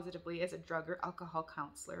out positively as a drug or alcohol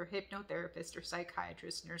counselor, hypnotherapist, or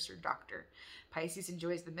psychiatrist, nurse, or doctor. Pisces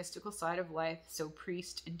enjoys the mystical side of life, so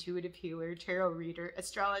priest, intuitive healer, tarot reader,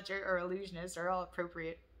 astrologer, or illusionist are all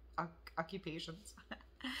appropriate occupations.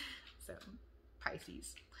 So,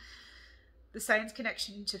 Pisces. The sign's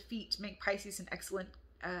connection to feet make Pisces an excellent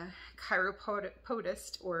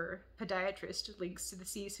chiropodist or podiatrist. Links to the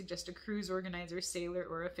sea suggest a cruise organizer, sailor,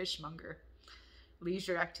 or a fishmonger.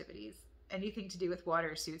 Leisure activities. Anything to do with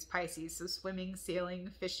water suits Pisces, so swimming,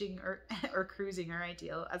 sailing, fishing, or cruising are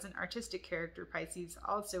ideal. As an artistic character, Pisces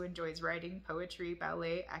also enjoys writing, poetry,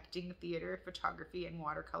 ballet, acting, theater, photography, and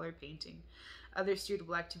watercolor painting. Other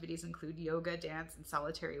suitable activities include yoga, dance, and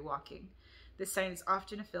solitary walking. This sign is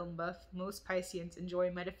often a film buff. Most Pisceans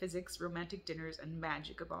enjoy metaphysics, romantic dinners, and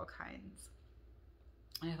magic of all kinds.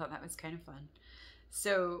 And I thought that was kind of fun.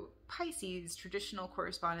 So Pisces traditional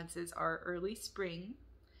correspondences are early spring.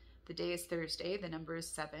 The day is Thursday. The number is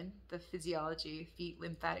 7. The physiology, feet,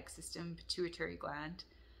 lymphatic system, pituitary gland.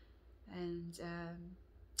 And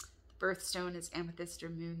the birthstone is amethyst or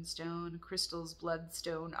moonstone. Crystals,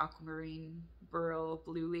 bloodstone, aquamarine, beryl,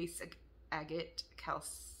 blue lace, agate,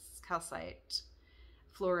 calcite,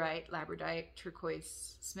 fluorite, labradorite,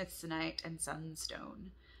 turquoise, smithsonite, and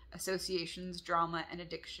sunstone. Associations, drama, and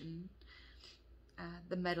addiction.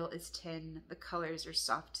 The metal is tin. The colors are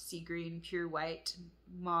soft sea green, pure white,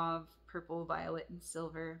 mauve, purple, violet, and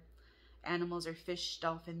silver. Animals are fish,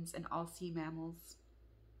 dolphins, and all sea mammals.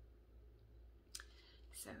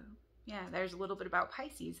 So, yeah, there's a little bit about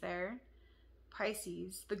Pisces there.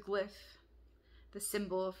 Pisces, the glyph, the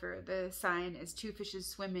symbol for the sign is two fishes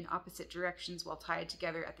swim in opposite directions while tied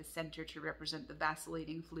together at the center to represent the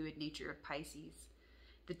vacillating fluid nature of Pisces.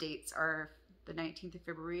 The dates are the 19th of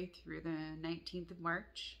February through the 19th of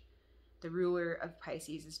March. The ruler of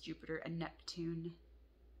Pisces is Jupiter and Neptune.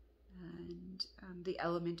 And the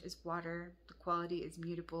element is water. The quality is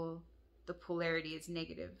mutable. The polarity is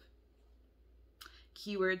negative.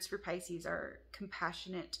 Keywords for Pisces are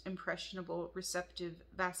compassionate, impressionable, receptive,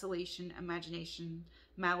 vacillation, imagination,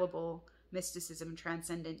 malleable, mysticism,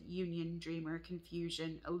 transcendent, union, dreamer,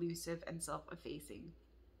 confusion, elusive, and self-effacing.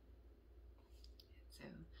 So,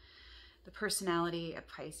 the personality of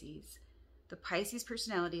Pisces. The Pisces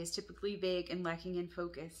personality is typically vague and lacking in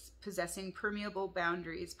focus. Possessing permeable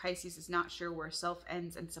boundaries, Pisces is not sure where self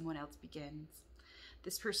ends and someone else begins.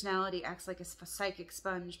 This personality acts like a psychic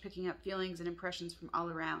sponge, picking up feelings and impressions from all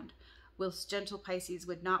around. Whilst gentle Pisces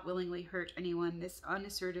would not willingly hurt anyone, this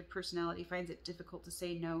unassertive personality finds it difficult to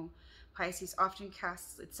say no. Pisces often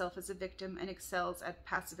casts itself as a victim and excels at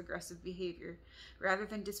passive-aggressive behavior. Rather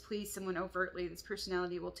than displease someone overtly, this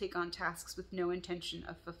personality will take on tasks with no intention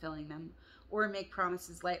of fulfilling them, or make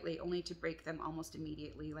promises lightly only to break them almost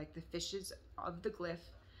immediately. Like the fishes of the glyph,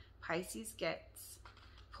 Pisces gets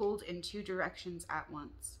pulled in two directions at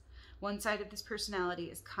once. One side of this personality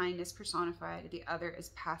is kindness personified, the other is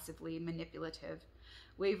passively manipulative.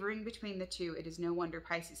 Wavering between the two, it is no wonder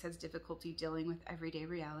Pisces has difficulty dealing with everyday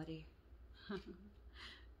reality.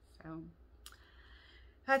 So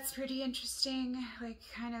that's pretty interesting, like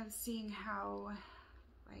kind of seeing how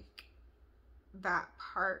like that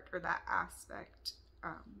part or that aspect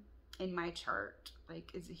in my chart like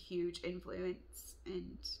is a huge influence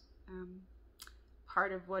and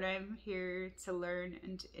part of what I'm here to learn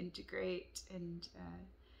and to integrate and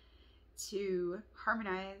to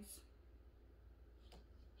harmonize.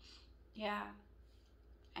 Yeah.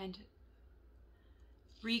 And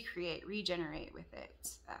recreate, regenerate with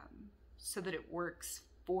it so that it works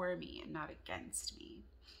for me and not against me.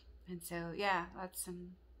 And so, yeah, that's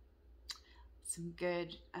some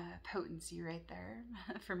good potency right there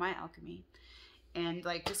for my alchemy. And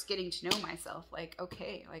like just getting to know myself, like,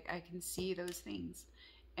 okay, like I can see those things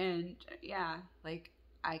and yeah, like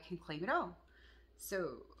I can claim it all.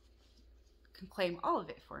 So can claim all of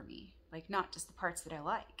it for me, like not just the parts that I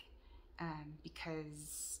like,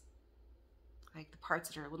 because like the parts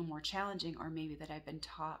that are a little more challenging or maybe that I've been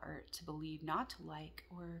taught or to believe not to like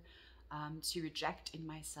or to reject in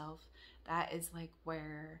myself, that is like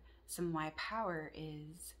where some of my power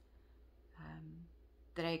is,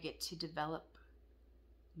 that I get to develop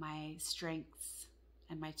my strengths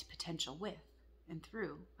and my potential with and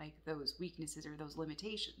through like those weaknesses or those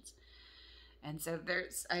limitations. And so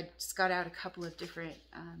I just got out a couple of different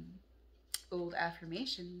old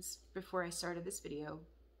affirmations before I started this video,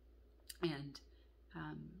 and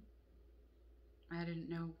I didn't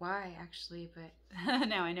know why actually, but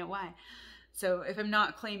now I know why. So if I'm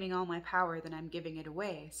not claiming all my power, then I'm giving it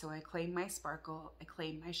away. So I claim my sparkle, I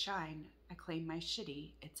claim my shine, I claim my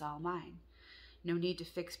shitty, it's all mine. No need to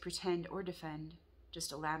fix, pretend, or defend.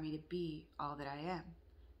 Just allow me to be all that I am.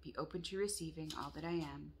 Be open to receiving all that I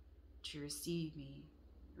am. To receive me,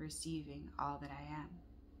 receiving all that I am.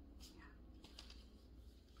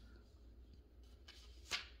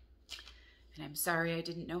 Yeah. And I'm sorry I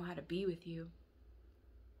didn't know how to be with you.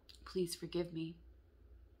 Please forgive me.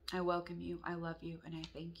 I welcome you, I love you, and I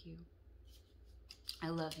thank you. I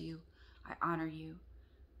love you, I honor you.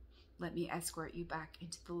 Let me escort you back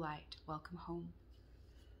into the light. Welcome home.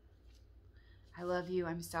 I love you,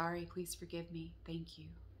 I'm sorry, please forgive me, thank you.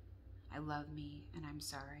 I love me, and I'm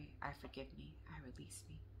sorry, I forgive me, I release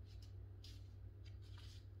me.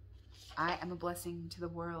 I am a blessing to the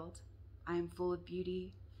world. I am full of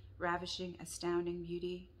beauty, ravishing, astounding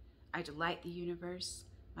beauty. I delight the universe.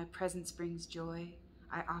 My presence brings joy.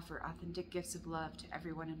 I offer authentic gifts of love to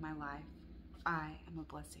everyone in my life. I am a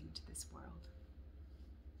blessing to this world.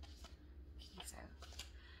 So,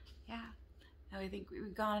 yeah, I think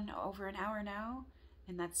we've gone over an hour now,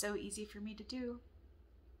 and that's so easy for me to do.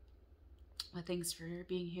 Well, thanks for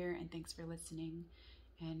being here, and thanks for listening.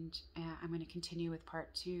 And I'm going to continue with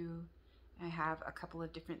part 2. I have a couple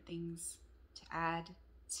of different things to add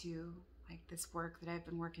to like this work that I've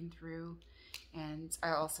been working through. And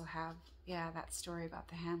I also have, that story about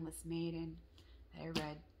the handless maiden that I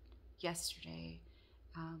read yesterday.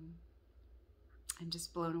 I'm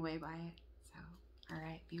just blown away by it. So All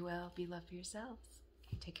right. Be well. Be love for yourselves.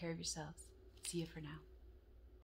 Take care of yourselves. See you for now.